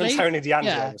quickly? Not even Tony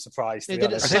D'Angelo was surprised. I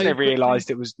think they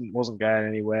realised it wasn't going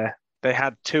anywhere. They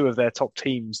had two of their top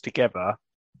teams together,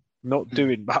 not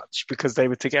doing much because they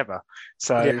were together.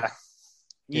 So, I'm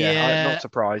not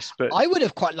surprised. But I would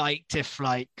have quite liked if,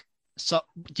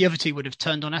 the other two would have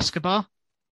turned on Escobar.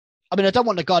 I mean, I don't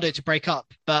want Legado to break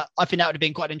up, but I think that would have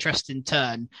been quite an interesting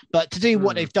turn. But to do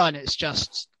what they've done, it's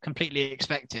just completely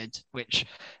expected, which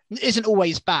isn't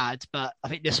always bad, but I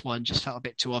think this one just felt a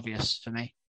bit too obvious for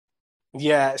me.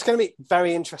 Yeah, it's going to be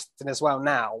very interesting as well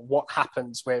now what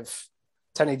happens with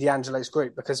Tony D'Angelo's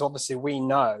group, because obviously we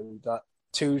know that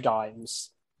Two Dimes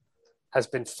has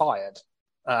been fired.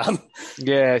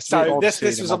 So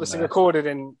this was obviously recorded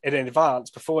in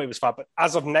advance before he was fired, but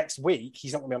as of next week,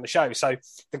 he's not going to be on the show. So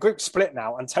the group's split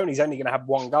now, and Tony's only going to have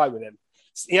one guy with him.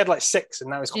 He had 6, and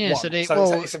now he's got one.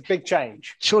 So it's a big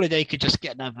change. Surely they could just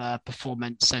get another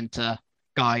performance center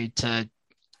guy to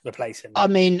replace him. I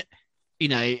mean,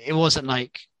 it wasn't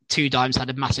like Two Dimes had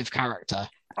a massive character.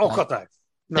 Oh, God, no.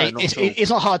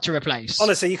 It's not hard to replace.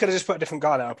 Honestly, you could have just put a different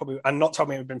guy there and not told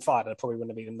me he'd been fired. I probably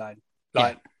wouldn't have even known.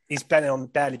 He's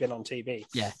barely been on TV.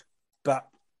 Yeah, but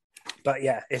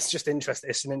yeah, it's just interesting.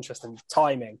 It's an interesting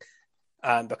timing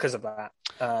because of that.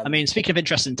 I mean, speaking of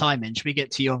interesting timing, should we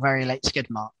get to your very late skid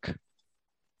mark?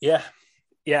 Yeah.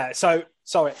 So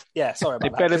sorry. Yeah, sorry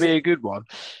about that. It better be a good one.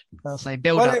 I'll say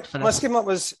build up for my skid mark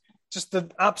was just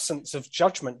the absence of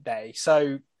Judgment Day.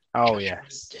 So,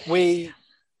 yes, we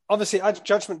obviously at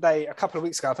Judgment Day a couple of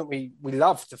weeks ago. I think we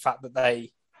loved the fact that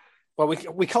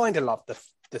we kind of loved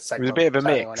the segment. It was a bit of a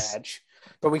mix on edge,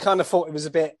 but we kind of thought it was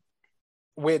a bit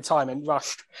weird timing,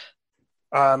 rushed,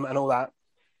 and all that.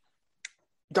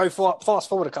 Fast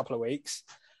forward a couple of weeks,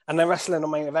 and they're wrestling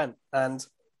on main event, and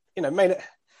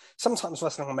sometimes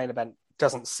wrestling on main event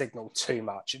doesn't signal too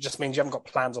much. It just means you haven't got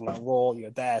plans on that Raw.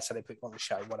 You're there, so they put you on the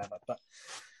show, whatever.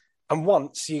 And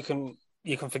once you can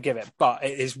forgive it, but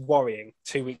it is worrying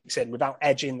 2 weeks in without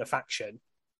Edge in the faction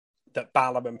that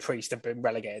Balor and Priest have been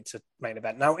relegated to main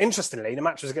event. Now, interestingly, the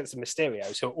match was against the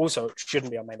Mysterios, who also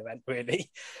shouldn't be on main event, really.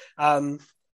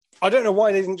 I don't know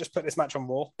why they didn't just put this match on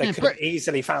Raw. They could have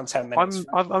easily found 10 minutes.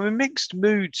 I'm in mixed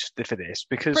moods for this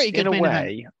because, in a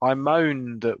way, I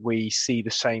moan that we see the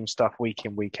same stuff week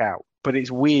in, week out. But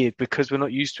it's weird because we're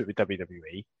not used to it with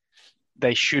WWE.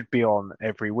 They should be on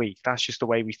every week. That's just the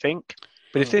way we think.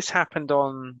 But if this happened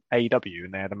on AEW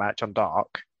and they had a match on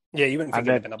Dark, you wouldn't think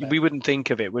of it. We wouldn't think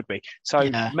of it, would we? So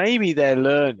maybe they're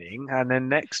learning, and then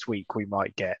next week we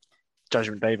might get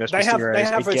Judgment Day versus Mysterio. They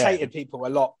have rotated people a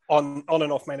lot on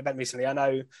and off main event recently. I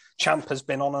know Ciampa's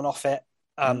been on and off it.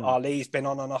 Ali's been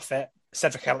on and off it.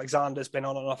 Cedric Alexander's been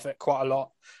on and off it quite a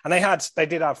lot. And they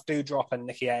did have Doudrop and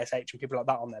Nikki ASH and people like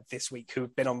that on there this week who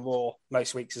have been on Raw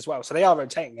most weeks as well. So they are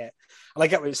rotating it. And I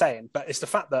get what you're saying, but it's the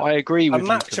fact that I agree with a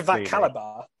match of that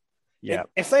caliber,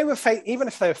 if they were even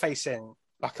if they were facing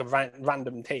like a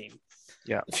random team,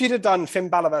 if you'd have done Finn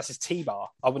Balor versus T-Bar,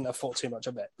 I wouldn't have thought too much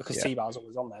of it because T-Bar's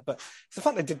always on there. But it's the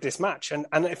fact they did this match, and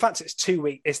in fact, it's 2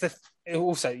 weeks.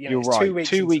 You're right.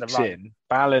 2 weeks in,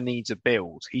 Balor needs a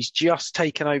build. He's just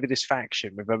taken over this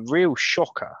faction with a real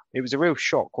shocker. It was a real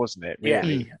shock, wasn't it?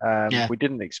 Really, we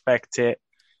didn't expect it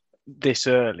this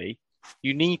early.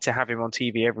 You need to have him on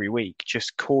TV every week,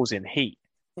 just causing heat.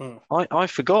 I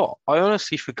forgot. I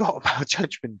honestly forgot about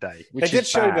Judgment Day. They did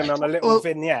show them on a little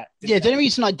vignette. The only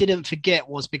reason I didn't forget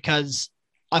was because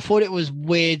I thought it was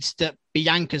weird that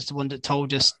Bianca's the one that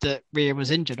told us that Rhea was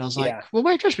injured. I was like, well,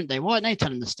 where's Judgment Day? Why aren't they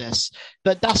telling us this?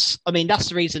 But that's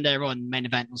the reason they're on main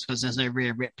event was because there's no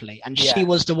Rhea Ripley. And she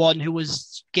was the one who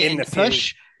was getting the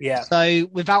push. Yeah. So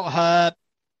without her,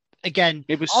 again...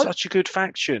 It was such a good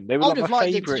faction. They were like my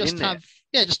favourite in there.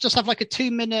 Just have like a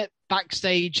 2-minute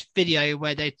backstage video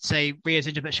where they say Rhea's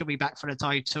injured, but she'll be back for the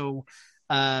title.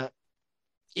 Set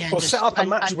up a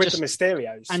match with the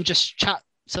Mysterios and just chat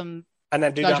some, and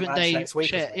then do Judgment that match Day next week.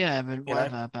 Shit. Yeah,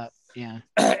 whatever. But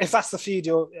if that's the feud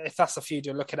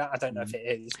you're looking at, I don't know if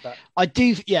it is, but I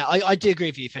do. Yeah, I do agree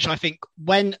with you, Fish. I think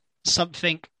when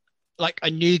something like a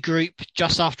new group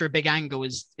just after a big angle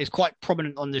is quite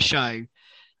prominent on the show,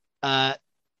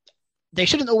 they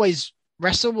shouldn't always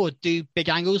wrestle or do big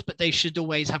angles, but they should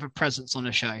always have a presence on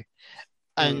a show.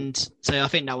 And so I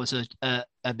think that was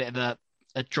a bit of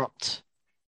a dropped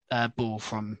ball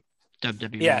from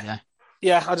WWE there.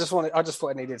 Yeah, I just thought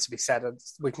it needed to be said.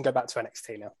 We can go back to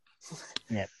NXT now.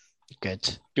 Yeah, good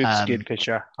skid,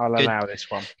 Fisher. I'll allow this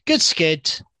one. Good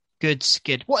skid.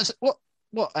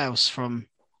 What else from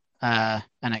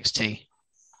NXT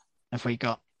have we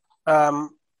got? I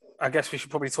guess we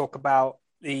should probably talk about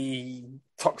the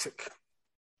toxic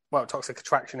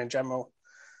attraction in general.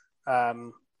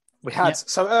 We had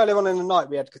so earlier on in the night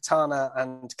we had Katana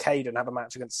and Kaden have a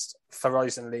match against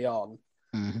Feroz and Leon,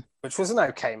 which was an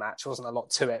okay match. There wasn't a lot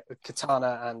to it, with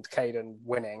Katana and Kaden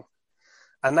winning,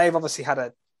 and they've obviously had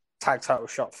a tag title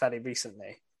shot fairly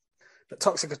recently. But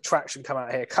Toxic Attraction come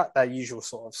out here, cut their usual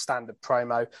sort of standard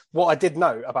promo. What I did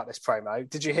know about this promo,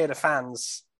 did you hear the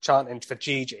fans chanting for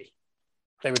Gigi?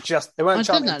 They weren't chanting.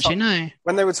 I didn't actually know.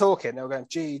 When they were talking, they were going,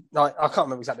 I can't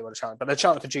remember exactly what they chanted, but they're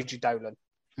chanting for Gigi Dolan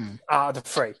out of the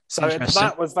three. So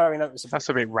that was very noticeable. That's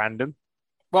a bit random.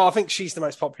 Well, I think she's the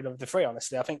most popular of the three,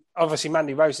 honestly. I think, obviously,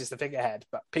 Mandy Rose is the figurehead,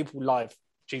 but people love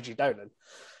Gigi Dolan.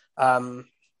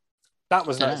 That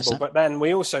was noticeable. But then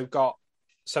we also got...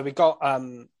 So we got,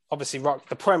 obviously,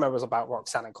 the promo was about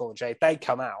Roxanne and Cora Jade. They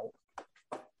come out,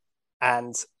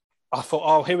 and I thought,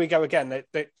 oh, here we go again.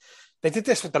 They did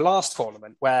this with the last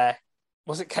tournament where,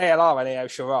 was it KLR and Io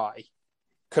Shirai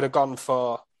could have gone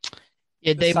for...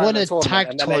 Yeah, they won a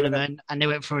tag tournament and they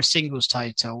went for a singles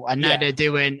title. And now they're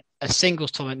doing a singles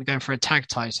tournament and going for a tag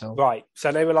title. Right.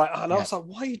 So they were like, and I was like,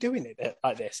 why are you doing it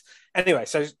like this? Anyway,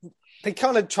 so they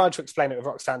kind of tried to explain it with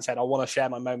Roxanne said, I want to share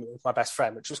my moment with my best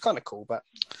friend, which was kind of cool, but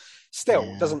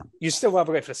still you still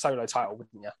rather go for the solo title,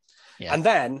 wouldn't you? Yeah. And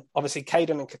then, obviously,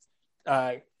 Kaden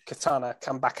and Katana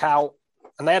come back out.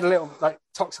 And they had a little, like,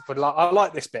 Toxic would like, I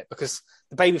like this bit because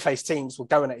the babyface teams were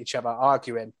going at each other,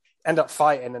 arguing. end up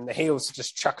fighting, and the heels are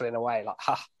just chuckling away like,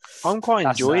 ha. I'm quite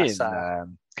enjoying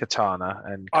Katana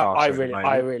and Carter.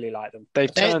 I really like them.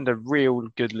 They've turned a real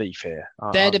good leaf here.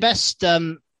 They're the best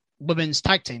women's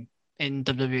tag team in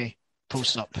WWE. Full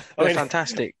stop. They're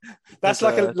fantastic. That's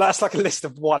like a list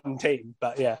of one team,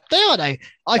 but yeah, they are though.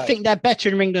 I think they're better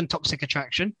in ring than Toxic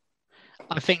Attraction.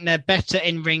 I think they're better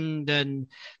in ring than.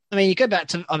 I mean, you go back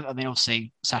to. I mean,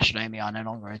 obviously, Sasha and Amy are no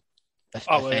longer a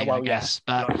thing, I guess.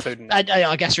 But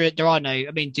I guess there are no.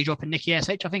 I mean, do you drop in Nikki SH?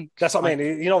 I think that's what I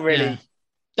mean. You're not really. Yeah.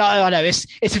 No, I know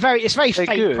it's very fake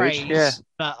good, praise,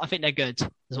 but I think they're good.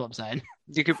 Is what I'm saying.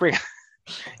 You could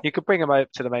bring them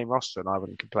out to the main roster, and I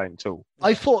wouldn't complain at all.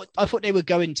 I thought they were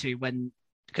going to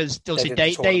because obviously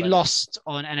they lost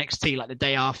on NXT like the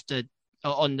day after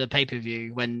on the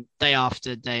pay-per-view when day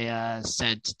after they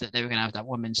said that they were going to have that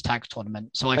women's tag tournament.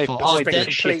 So I thought,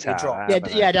 completely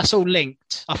dropped. Yeah, that's all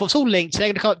linked. I thought it's all linked. They're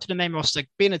going to come up to the main roster,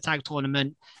 be in a tag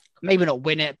tournament, maybe not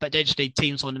win it, but they just need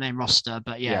teams on the main roster.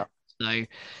 But yeah. So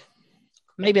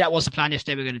maybe that was the plan if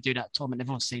they were going to do that tournament.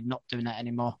 They're obviously not doing that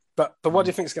anymore. But what do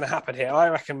you think is going to happen here? I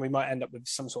reckon we might end up with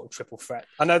some sort of triple threat.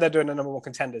 I know they're doing a number one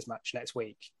contenders match next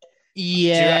week.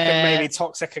 Yeah. Do you reckon maybe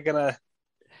Toxic are going to...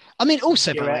 I mean,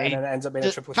 also, by the way, and it ends up being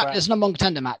a triple threat? This number one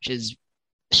contender match is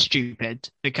stupid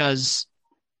because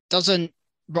doesn't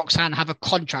Roxanne have a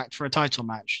contract for a title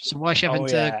match? So why is she having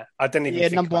to I didn't even be a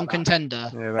think number one that.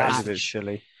 contender? Yeah, that's a bit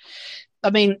silly. I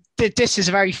mean, this is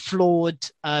a very flawed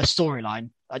storyline.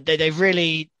 They're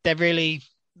really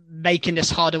making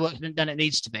this harder work than it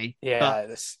needs to be. Yeah,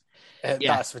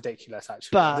 that's ridiculous. Actually,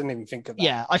 but, I didn't even think of that.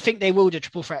 Yeah, I think they will do a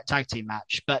triple threat tag team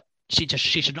match, but she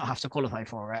should not have to qualify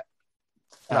for it.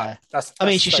 No,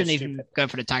 she so shouldn't stupid. even go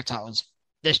for the tag titles.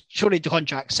 Surely the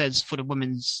contract says for the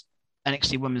women's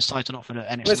NXT women's title, not for the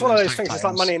NXT. Well, it's one of those things. Titles. It's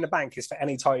like Money in the Bank is for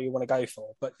any title you want to go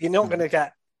for, but you're not going to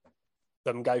get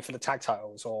them go for the tag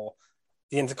titles or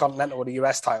the Intercontinental or the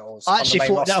US titles. I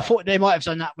thought they might have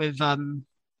done that with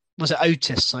was it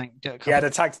Otis? I think. Yeah, the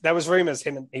tag. There was rumors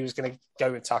he was going to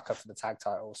go with Tucker for the tag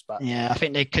titles, but yeah, I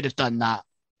think they could have done that.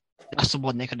 That's the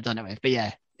one they could have done it with. But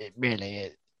yeah,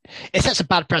 it sets a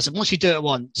bad precedent once you do it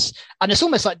once, and it's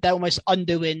almost like they're almost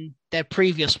undoing their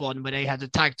previous one where they had the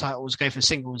tag titles go for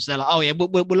singles. They're like, oh yeah,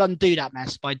 we'll undo that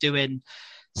mess by doing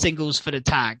singles for the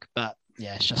tag. But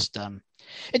yeah, it's just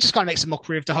it just kind of makes a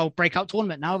mockery of the whole breakout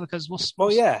tournament now because what's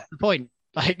the point?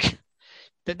 Like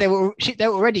they were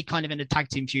already kind of in a tag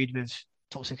team feud with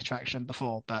Toxic Attraction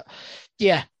before, but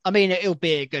yeah, I mean it'll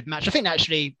be a good match. I think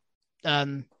actually,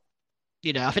 I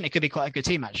think it could be quite a good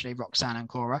team actually, Roxanne and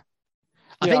Cora.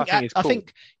 I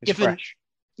think given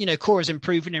Cora's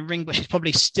improving in ring, but she's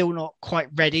probably still not quite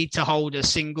ready to hold a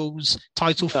singles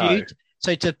title feud.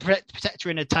 So to protect her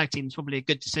in a tag team is probably a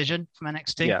good decision from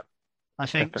NXT. Yeah, I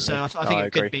think definitely. so. I think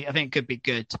it could be. I think it could be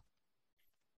good.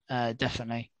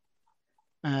 Definitely.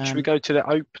 Should we go to the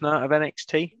opener of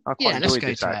NXT? I quite enjoyed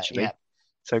this actually. Yeah.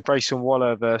 So Grayson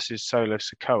Waller versus Solo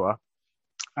Sikoa.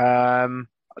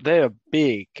 They are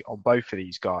big on both of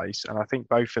these guys, and I think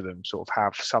both of them sort of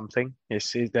have something.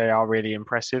 They are really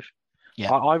impressive.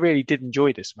 Yeah, I really did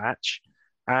enjoy this match.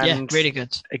 And really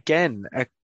good. Again, a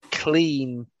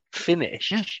clean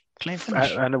finish. Yeah, clean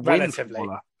finish. And a win for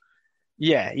Waller.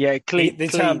 Yeah, clean. The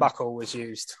turnbuckle was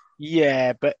used.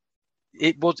 Yeah, but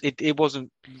it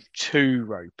wasn't too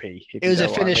ropey. It was a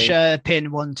finish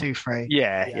pin 1, 2, 3.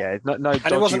 Yeah. No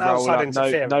dodgy roll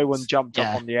up. No one jumped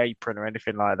up on the apron or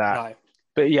anything like that. No.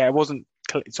 But yeah, it wasn't.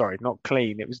 Not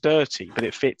clean. It was dirty, but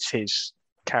it fits his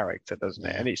character, doesn't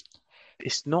it? And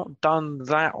it's not done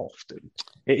that often.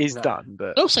 It is done,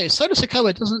 but also Solo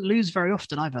Sikoa doesn't lose very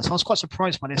often either. So I was quite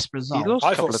surprised by this result. He lost a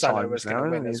couple of times now,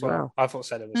 win as well. I thought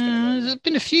Solo was going to win. There's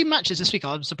been a few matches this week.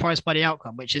 I was surprised by the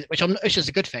outcome, which is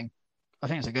a good thing. I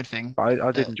think it's a good thing.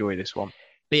 I did enjoy this one.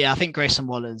 But yeah, I think Grayson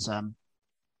Waller's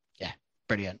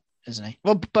brilliant, isn't he?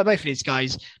 Well, but both of these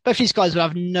guys will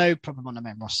have no problem on the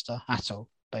main roster at all.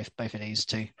 Both of these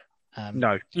two.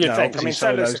 No. Think. I mean,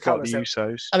 Solo's got the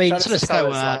Usos. I mean, Solo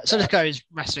Sikoa's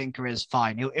wrestling career is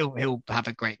fine. He'll have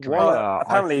a great career. Well,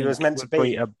 apparently, he was meant to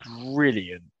be a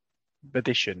brilliant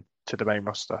addition to the main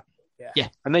roster. Yeah.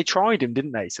 And they tried him,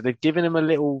 didn't they? So they've given him a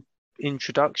little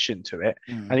introduction to it,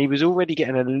 and he was already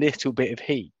getting a little bit of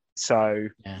heat. So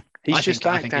he's just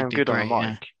back down good on the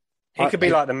mic. Yeah. He could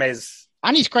be like the Miz.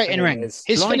 And he's great in ring. His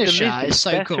finisher is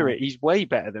so cool. He's way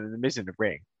better than the Miz in the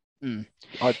ring. He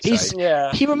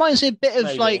reminds me a bit of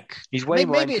he's way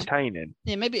more entertaining.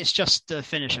 Maybe it's just the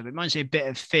finisher. But it reminds me a bit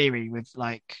of Theory with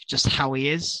just how he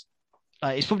is.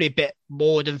 He's probably a bit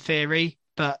more than Theory,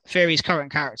 but Theory's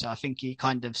current character, I think he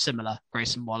kind of similar.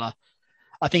 Grayson Waller,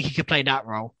 I think he could play that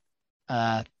role.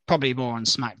 Probably more on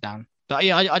SmackDown, but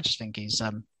yeah, I just think he's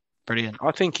Brilliant.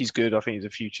 I think he's good. I think he's a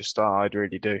future star. I'd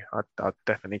really do. I'd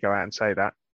definitely go out and say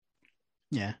that.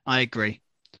 Yeah, I agree.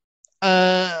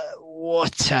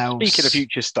 What else? Speaking of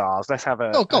future stars, let's have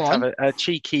a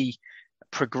cheeky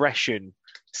progression.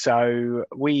 So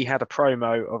we had a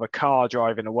promo of a car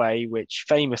driving away, which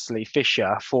famously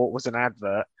Fisher thought was an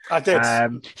advert. I did.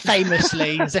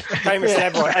 Famously. Famously,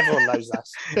 everyone knows that.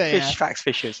 Yeah.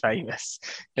 Fisher's famous.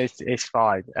 It's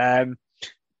fine.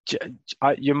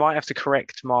 You might have to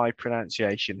correct my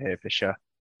pronunciation here, Fisher.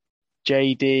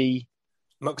 JD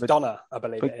McDonough, I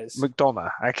believe it is.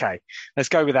 McDonough. Okay, let's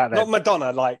go with that then. Not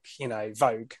Madonna, like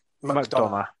Vogue.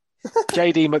 McDonough.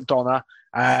 JD McDonough.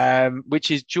 Which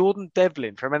is Jordan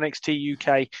Devlin from NXT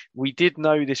UK. We did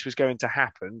know this was going to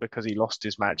happen because he lost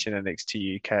his match in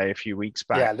NXT UK a few weeks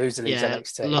back. Yeah, losing his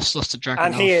NXT. Lost to Dragon.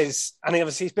 And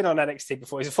obviously he's been on NXT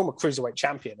before. He's a former cruiserweight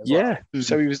champion as well. Yeah,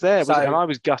 so he was there, and I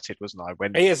was gutted, wasn't I,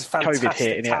 when he is COVID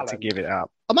hit and he had to give it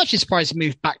up. I'm actually surprised he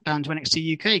moved back down to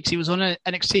NXT UK because he was on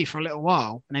NXT for a little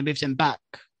while and they moved him back.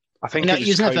 I think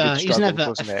he's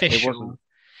never official.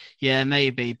 Yeah,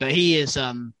 maybe, but he is.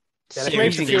 Yeah, they've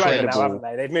moved a few over now, haven't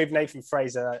they? They've moved Nathan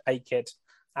Fraser, A-Kid,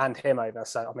 and him over.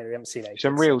 So, I mean, we haven't seen A-Kid.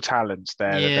 Some real talents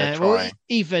there. Yeah, well,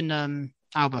 even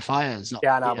Alba Fire's not.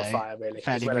 Yeah, and Alba Fire, really.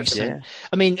 Fairly recent. Yeah.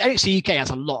 I mean, NXT UK has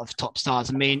a lot of top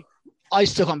stars. I mean, I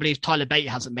still can't believe Tyler Bate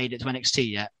hasn't made it to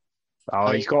NXT yet.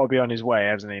 Oh, he's got to be on his way,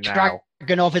 hasn't he, now?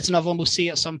 Dragunov is another one we'll see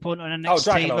at some point on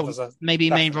NXT. Dragunov maybe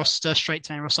main roster, straight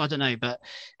to main roster, I don't know. But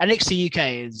NXT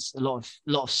UK is a lot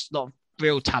of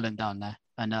real talent down there.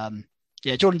 And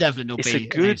yeah, Jordan Devlin will be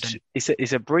amazing.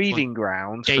 It's a breeding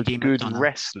ground for good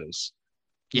wrestlers.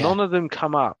 Yeah. None of them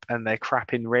come up and they're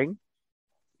crap in ring.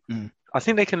 I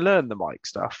think they can learn the mic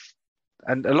stuff.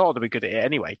 And a lot of them are good at it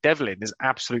anyway. Devlin is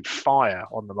absolute fire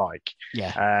on the mic.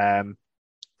 Yeah.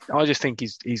 I just think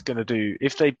he's going to do...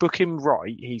 If they book him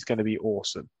right, he's going to be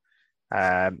awesome.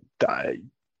 In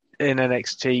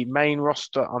NXT, main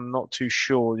roster, I'm not too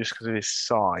sure just because of his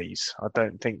size. I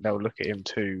don't think they'll look at him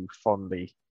too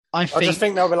fondly. I just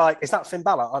think they'll be like, is that Finn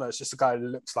Balor? Oh no, it's just a guy who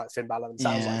looks like Finn Balor and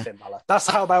sounds like Finn Balor. That's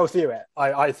how they'll view it,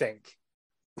 I think.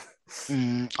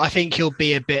 I think he'll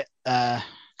be a bit... I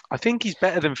think he's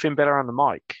better than Finn Balor on the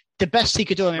mic. The best he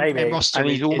could do on the roster and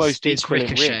he's almost is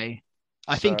Ricochet.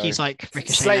 I think he's like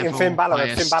Ricochet. Slating Finn Balor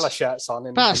with Finn Balor shirts on.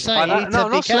 No, I'm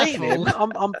not slating him.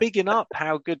 I'm bigging up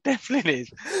how good Devlin is.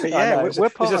 But yeah, we're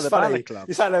part of the Balor club.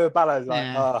 You sat there with Balor,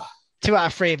 like, 2 out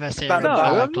of 3 of us here.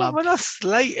 No, we're not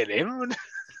slating him.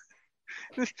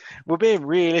 We're being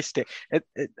realistic.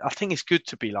 I think it's good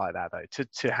to be like that, though,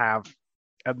 to have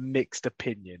a mixed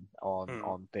opinion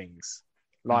on things.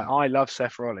 Like, I love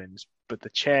Seth Rollins, but the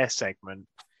chair segment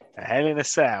at Hell in a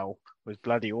Cell was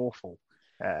bloody awful.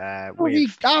 How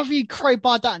have you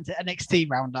crowbarred that into NXT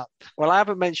roundup? Well, I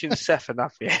haven't mentioned Seth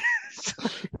enough yet.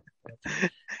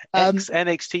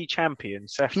 Ex-NXT champion,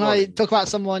 Seth Rollins. Can I talk about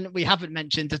someone we haven't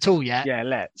mentioned at all yet? Yeah,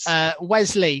 let's.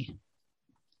 Wesley.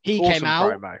 He awesome came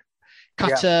out. Promo.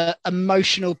 Cut a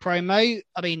emotional promo.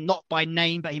 I mean, not by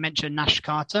name, but he mentioned Nash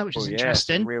Carter, which is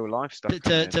interesting. Real life stuff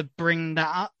to bring that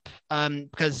up,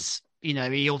 because he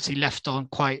obviously left on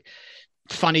quite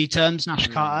funny terms. Nash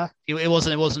Carter. It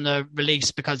wasn't a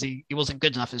release because he wasn't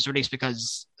good enough. It was released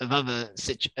because of other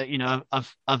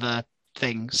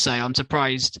things. So I'm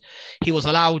surprised he was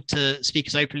allowed to speak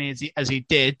as openly as he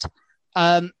did.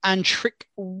 And Trick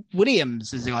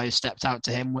Williams is the guy who stepped out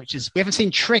to him, which is we haven't seen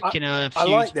Trick in a few. I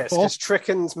like this because Trick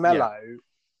and Mello,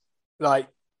 like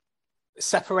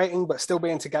separating but still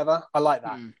being together. I like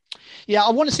that. Yeah,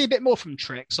 I want to see a bit more from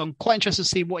Trick, so I'm quite interested to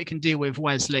see what he can do with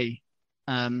Wesley.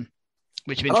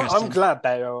 Which would be interesting. I'm glad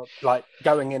they are like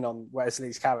going in on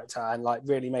Wesley's character and like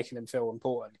really making him feel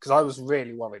important because I was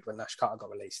really worried when Nash Carter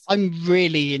got released. I'm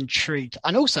really intrigued,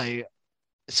 and also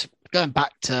it's going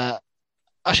back to.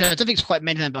 Actually, I don't think it's quite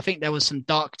many of them, but I think there was some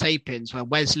dark tapings where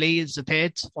Wesley has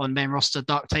appeared on main roster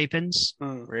dark tapings.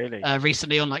 Really?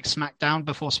 Recently on like SmackDown,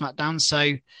 before SmackDown.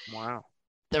 So wow,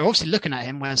 they're obviously looking at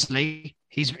him, Wesley.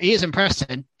 He is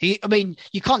impressive. I mean,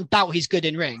 you can't doubt he's good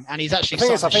in ring, and he's actually.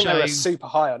 I think they were super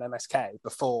high on MSK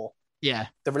before. Yeah,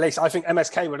 the release. I think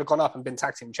MSK would have gone up and been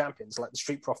tag team champions, like the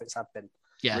Street Profits have been.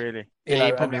 Yeah, really.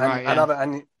 You're probably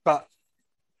right. But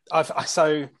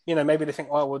maybe they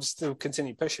think, well, we'll just still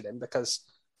continue pushing him because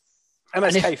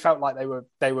MSK felt like they were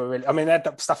really. I mean, they had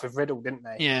that stuff with Riddle, didn't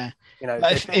they? Yeah.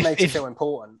 They made him feel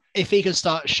important. If he can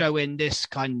start showing this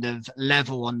kind of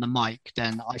level on the mic,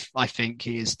 then I think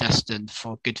he is destined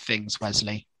for good things.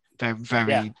 Wesley,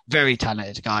 very, very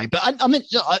talented guy. But I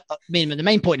mean, the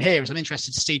main point here is I'm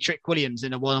interested to see Trick Williams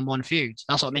in a one-on-one feud.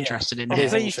 That's what I'm interested in. I'm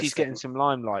pleased he's getting some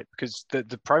limelight because the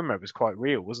promo was quite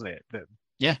real, wasn't it?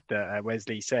 that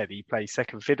Wesley said he plays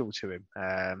second fiddle to him.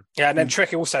 And then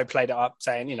Trick also played it up,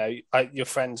 saying, your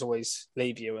friends always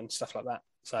leave you and stuff like that.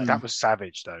 So that was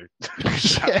savage, though.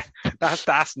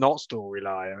 That's not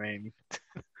storyline. I mean,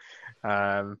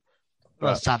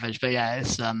 well, savage, but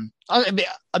it's. I'm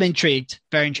intrigued,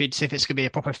 very intrigued to see if it's going to be a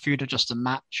proper feud or just a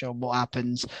match, or what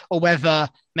happens, or whether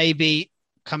maybe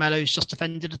Carmelo's just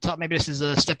defended the title. Maybe this is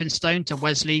a stepping stone to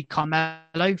Wesley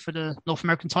Carmelo for the North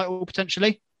American title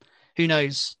potentially. Who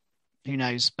knows?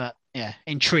 But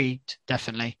intrigued,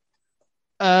 definitely.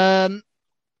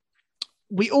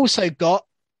 We also got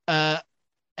a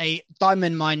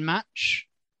Diamond Mine match,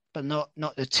 but not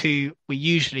the two we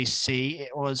usually see.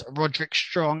 It was Roderick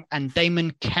Strong and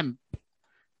Damon Kemp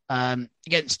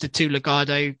against the two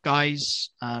Legado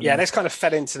guys. This kind of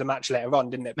fed into the match later on,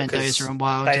 didn't it? Mendoza and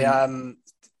Wild. They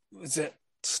was it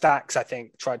Stacks? I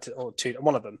think tried to, or two.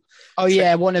 One of them.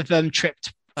 One of them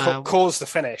tripped. Caused the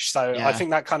finish, so I think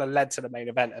that kind of led to the main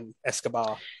event and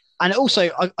Escobar. And it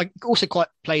also, I also quite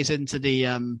plays into the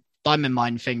Diamond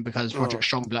Mine thing because Roderick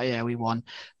Strong, we won.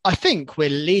 I think we're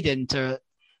leading to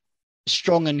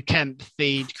Strong and Kemp,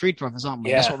 the Creed brothers, aren't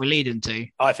we? Yeah. That's what we're leading to.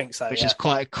 I think so. Which is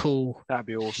quite a cool That'd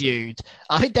be awesome. feud.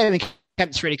 I think Damon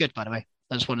Kemp's really good, by the way.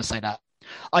 I just want to say that.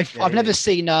 I've never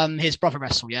seen his brother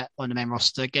wrestle yet on the main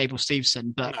roster, Gable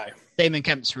Stevenson, but Damon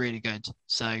Kemp's really good.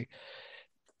 So.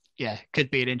 Yeah, could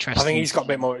be an interesting. I think he's got a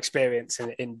bit more experience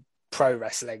in pro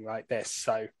wrestling like this,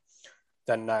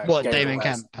 than what Damon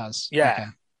Kemp has. Yeah,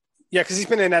 because he's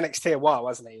been in NXT a while,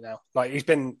 hasn't he? Now, like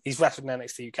he's wrestled in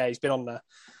NXT UK. He's been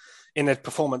in the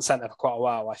Performance Center for quite a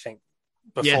while, I think.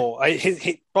 Before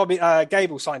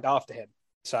Gable signed after him,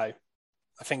 so I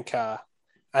think,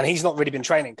 and he's not really been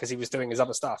training because he was doing his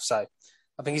other stuff. So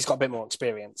I think he's got a bit more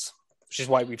experience, which is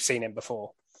why we've seen him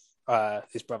before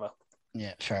his brother.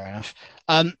 Yeah, fair enough.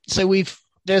 So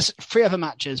there's 3 other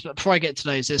matches, but before I get to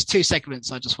those, there's 2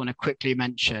 segments I just want to quickly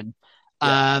mention.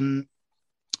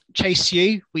 Chase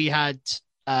U, we had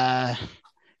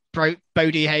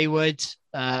Bodie Hayward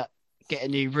get a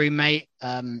new roommate.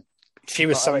 She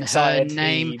was so excited. Her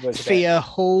name, Thea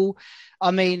Hall.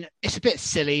 I mean, it's a bit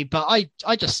silly, but I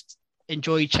just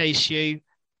enjoy Chase U.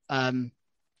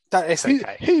 That is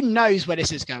okay. Who knows where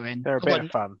this is going? They're a bit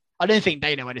of fun. I don't think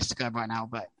they know where this is going right now,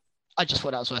 but I just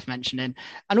thought that was worth mentioning.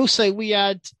 And also, we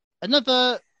had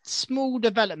another small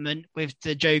development with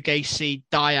the Joe Gacy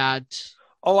dyad.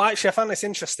 Oh, actually, I found this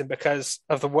interesting because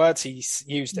of the words he's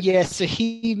used. So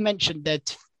he mentioned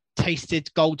they'd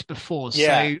tasted gold before,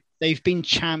 so they've been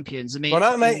champions. I mean,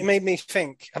 that made me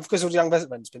think, because all the Young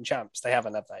Veterans been champs, they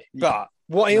haven't, have they? But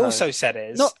what he also said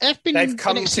is they've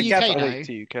come together.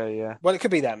 To UK, Well, it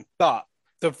could be them, but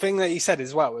the thing that he said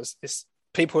as well is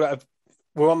people that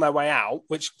were on their way out,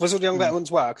 which was all the Young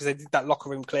Veterans were, because they did that locker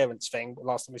room clearance thing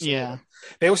last time we saw them.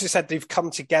 They also said they've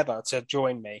come together to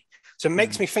join me. So it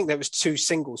makes me think there was 2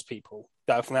 singles people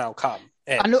that have now come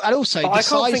in. And also, I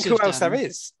can't think who else there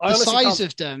is. The size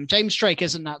of them. James Drake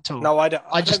isn't that tall. No, I don't.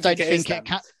 I just don't think it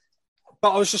can.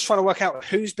 But I was just trying to work out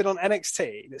who's been on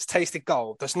NXT that's tasted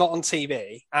gold, that's not on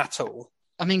TV at all.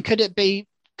 I mean, could it be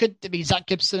Zach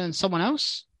Gibson and someone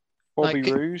else? Bobby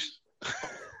Roode?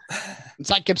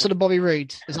 Zach Gibson and Bobby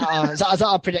Roode. Is that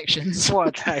our predictions? What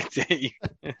a tag team.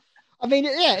 I mean,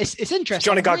 it's interesting. It's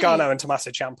Johnny Gargano and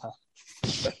Tommaso Ciampa.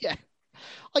 Yeah.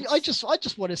 I just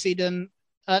want to see them.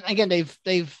 Again,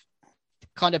 they've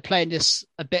kind of playing this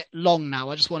a bit long now.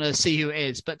 I just want to see who it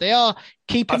is, but they are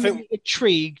keeping me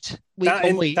intrigued week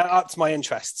on week. That ups my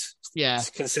interest. Yeah,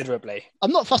 considerably.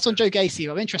 I'm not fussed on Joe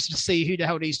Gacy. I'm interested to see who the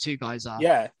hell these 2 guys are.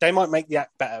 Yeah, they might make the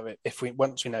act better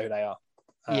once we know who they are.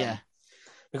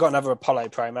 We got another Apollo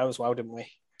promo as well, didn't we?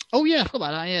 Oh yeah, I forgot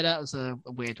about that. Yeah, that was a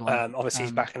weird one. Obviously,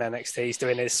 he's back in NXT. He's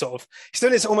doing his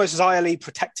almost Xia Li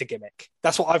protector gimmick.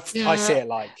 That's what I see it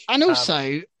like. And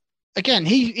also, again,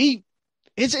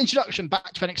 his introduction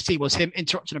back to NXT was him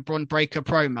interrupting a Braun Breaker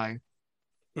promo.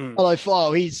 Well, I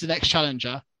thought, he's the next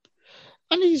challenger,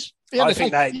 and I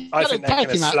think they're going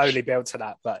to slowly build to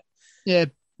that. But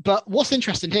but what's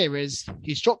interesting here is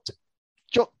he's dropped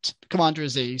Commander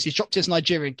Aziz. He's dropped his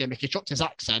Nigerian gimmick. He's dropped his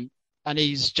accent, and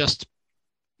he's just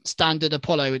standard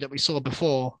Apollo that we saw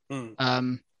before.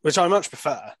 Which I much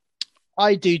prefer.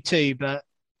 I do too, but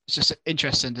it's just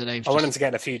interesting that they've. I want him to get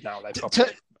in a feud now, though.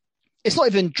 It's not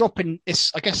even dropping.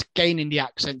 It's, I guess, gaining the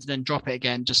accent and then drop it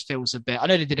again just feels a bit. I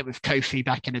know they did it with Kofi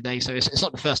back in the day, so it's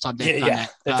not the first time they've done it.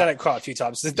 They've done it quite a few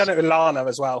times. They've done it with Lana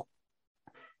as well.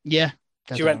 Yeah.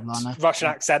 She went Russian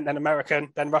accent, then American,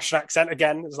 then Russian accent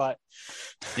again. It was like,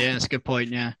 yeah, that's a good point.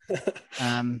 Yeah,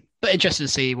 but interesting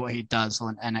to see what he does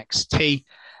on NXT.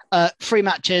 3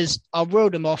 matches. I'll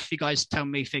roll them off. You guys tell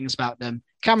me things about them.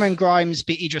 Cameron Grimes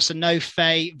beat Idris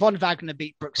Enofe. Von Wagner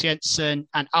beat Brooks Jensen.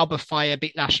 And Alba Fire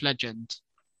beat Lash Legend.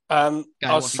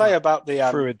 I'll say about the...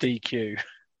 through a DQ.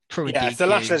 The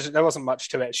Lash Legend, there wasn't much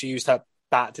to it. She used her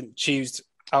bat, didn't she? Used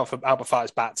Alba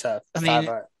Fire's bat to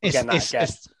further again.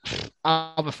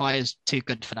 Alba Fire is too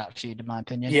good for that feud, in my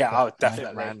opinion. Yeah,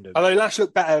 definitely. Although Lash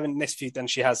looked better in this feud than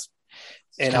she has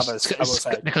in others, I will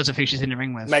say. Because of who she's in the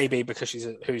ring with. Maybe because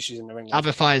who she's in the ring with.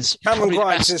 Alba Fire's Cameron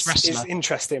Grimes is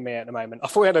interesting me at the moment. I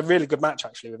thought he had a really good match,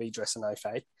 actually, with Idris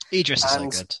Enofe. Idris is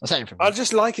so good. I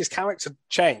just like his character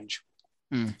change.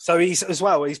 So he's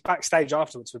backstage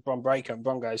afterwards with Bron Breakker, and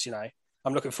Bron goes,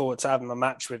 I'm looking forward to having a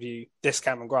match with you, this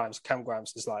Cameron Grimes. Cameron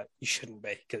Grimes is like, you shouldn't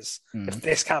be, because if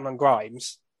this Cameron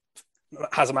Grimes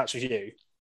has a match with you,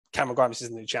 Cameron Grimes is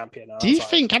the new champion. Do you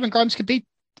think Cameron Grimes could be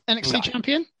NXT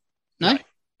champion? No?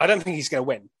 I don't think he's going to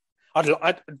win.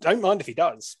 I don't mind if he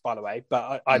does, by the way,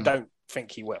 but I don't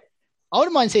think he will. I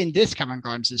wouldn't mind seeing this Cameron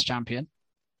Grimes as champion.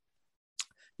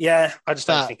 Yeah, I just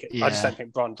don't think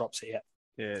Bron drops it yet.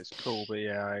 Yeah, it's cool, but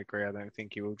I agree. I don't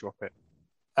think he will drop it.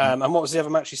 And what was the other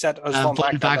match you said? Von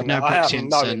Wagner. I have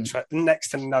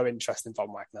next to no interest in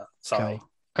Von Wagner. Sorry. Okay.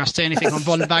 Can I say anything on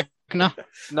Von Wagner?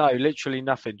 No, literally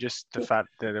nothing. Just the fact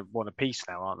that they want a piece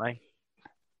now, aren't they?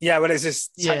 Yeah, well, it's his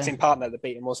tag team partner that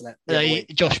beat him, wasn't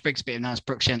it? Josh Briggs beat him. Now it's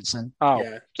Brooks Jensen. Oh,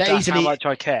 yeah. That's how much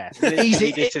I care. Very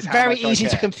easy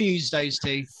to confuse those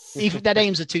two. Even their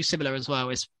names are too similar as well.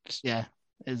 It's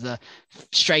a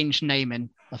strange naming,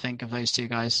 I think, of those two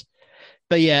guys.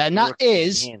 But yeah, and that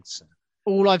is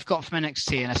all I've got from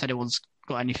NXT, unless anyone's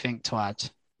got anything to add.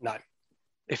 No.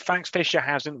 If Thanks Fisher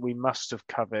hasn't, we must have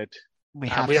covered. We've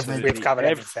covered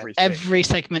everything. Every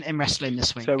segment in wrestling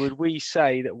this week. So would we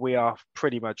say that we are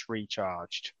pretty much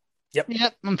recharged? Yep,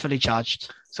 I'm fully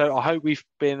charged. So I hope we've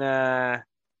been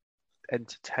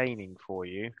entertaining for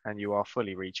you, and you are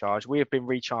fully recharged. We have been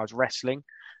Recharged Wrestling.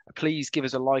 Please give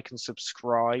us a like and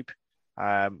subscribe.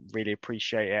 Really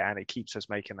appreciate it, and it keeps us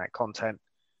making that content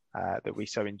that we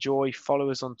so enjoy. Follow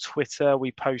us on Twitter.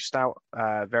 We post out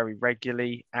very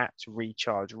regularly at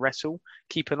Recharge Wrestle.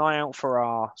 Keep an eye out for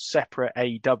our separate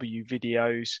AEW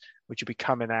videos, which will be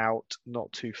coming out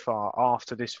not too far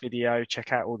after this video.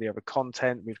 Check out all the other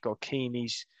content. We've got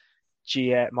Keeney's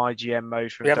my GM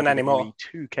mode for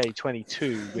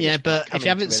 2K22. Yeah, but if you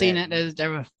haven't seen it,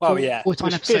 there are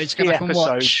 49 episodes. Go back and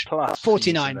watch. Plus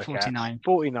 49.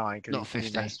 49, not 50.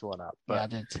 You messed one up. But, I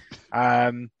did.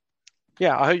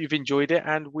 I hope you've enjoyed it,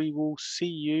 and we will see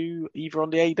you either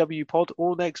on the AEW pod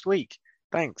or next week.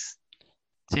 Thanks.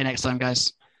 See you next time,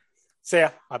 guys. See ya.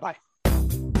 Bye-bye.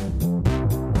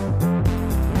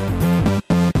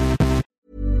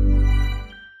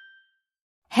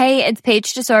 Hey, it's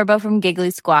Paige DeSorbo from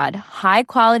Giggly Squad. High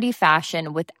quality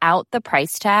fashion without the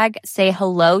price tag. Say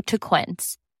hello to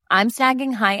Quince. I'm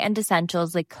snagging high-end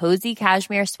essentials like cozy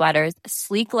cashmere sweaters,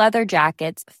 sleek leather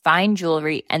jackets, fine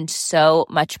jewelry, and so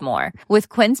much more. With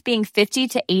Quince being 50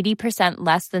 to 80%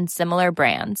 less than similar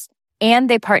brands. And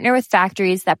they partner with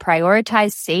factories that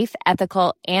prioritize safe,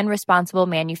 ethical, and responsible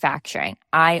manufacturing.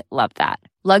 I love that.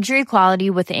 Luxury quality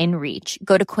within reach.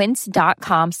 Go to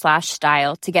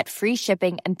quince.com/style to get free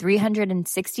shipping and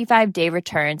 365-day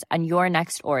returns on your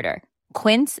next order.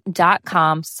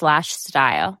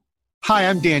 Quince.com/style. Hi,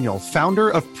 I'm Daniel, founder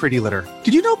of Pretty Litter.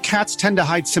 Did you know cats tend to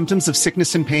hide symptoms of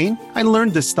sickness and pain? I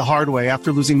learned this the hard way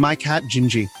after losing my cat,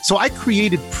 Gingy. So I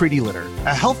created Pretty Litter,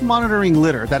 a health monitoring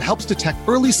litter that helps detect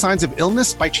early signs of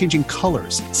illness by changing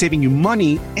colors, saving you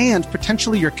money and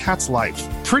potentially your cat's life.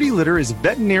 Pretty Litter is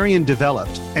veterinarian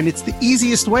developed, and it's the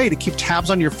easiest way to keep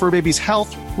tabs on your fur baby's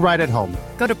health right at home.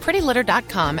 Go to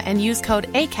prettylitter.com and use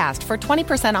code ACAST for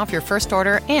 20% off your first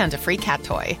order and a free cat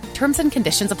toy. Terms and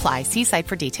conditions apply. See site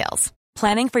for details.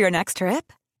 Planning for your next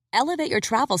trip? Elevate your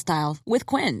travel style with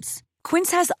Quince.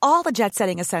 Quince has all the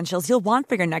jet-setting essentials you'll want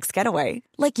for your next getaway,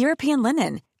 like European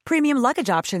linen, premium luggage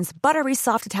options, buttery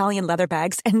soft Italian leather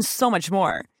bags, and so much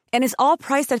more. And is all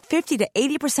priced at 50 to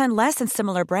 80% less than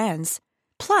similar brands.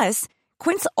 Plus,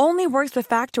 Quince only works with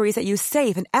factories that use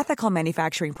safe and ethical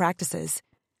manufacturing practices.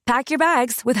 Pack your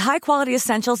bags with high-quality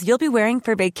essentials you'll be wearing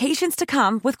for vacations to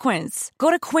come with Quince.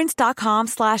 Go to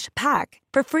quince.com/pack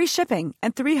for free shipping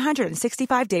and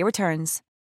 365-day returns.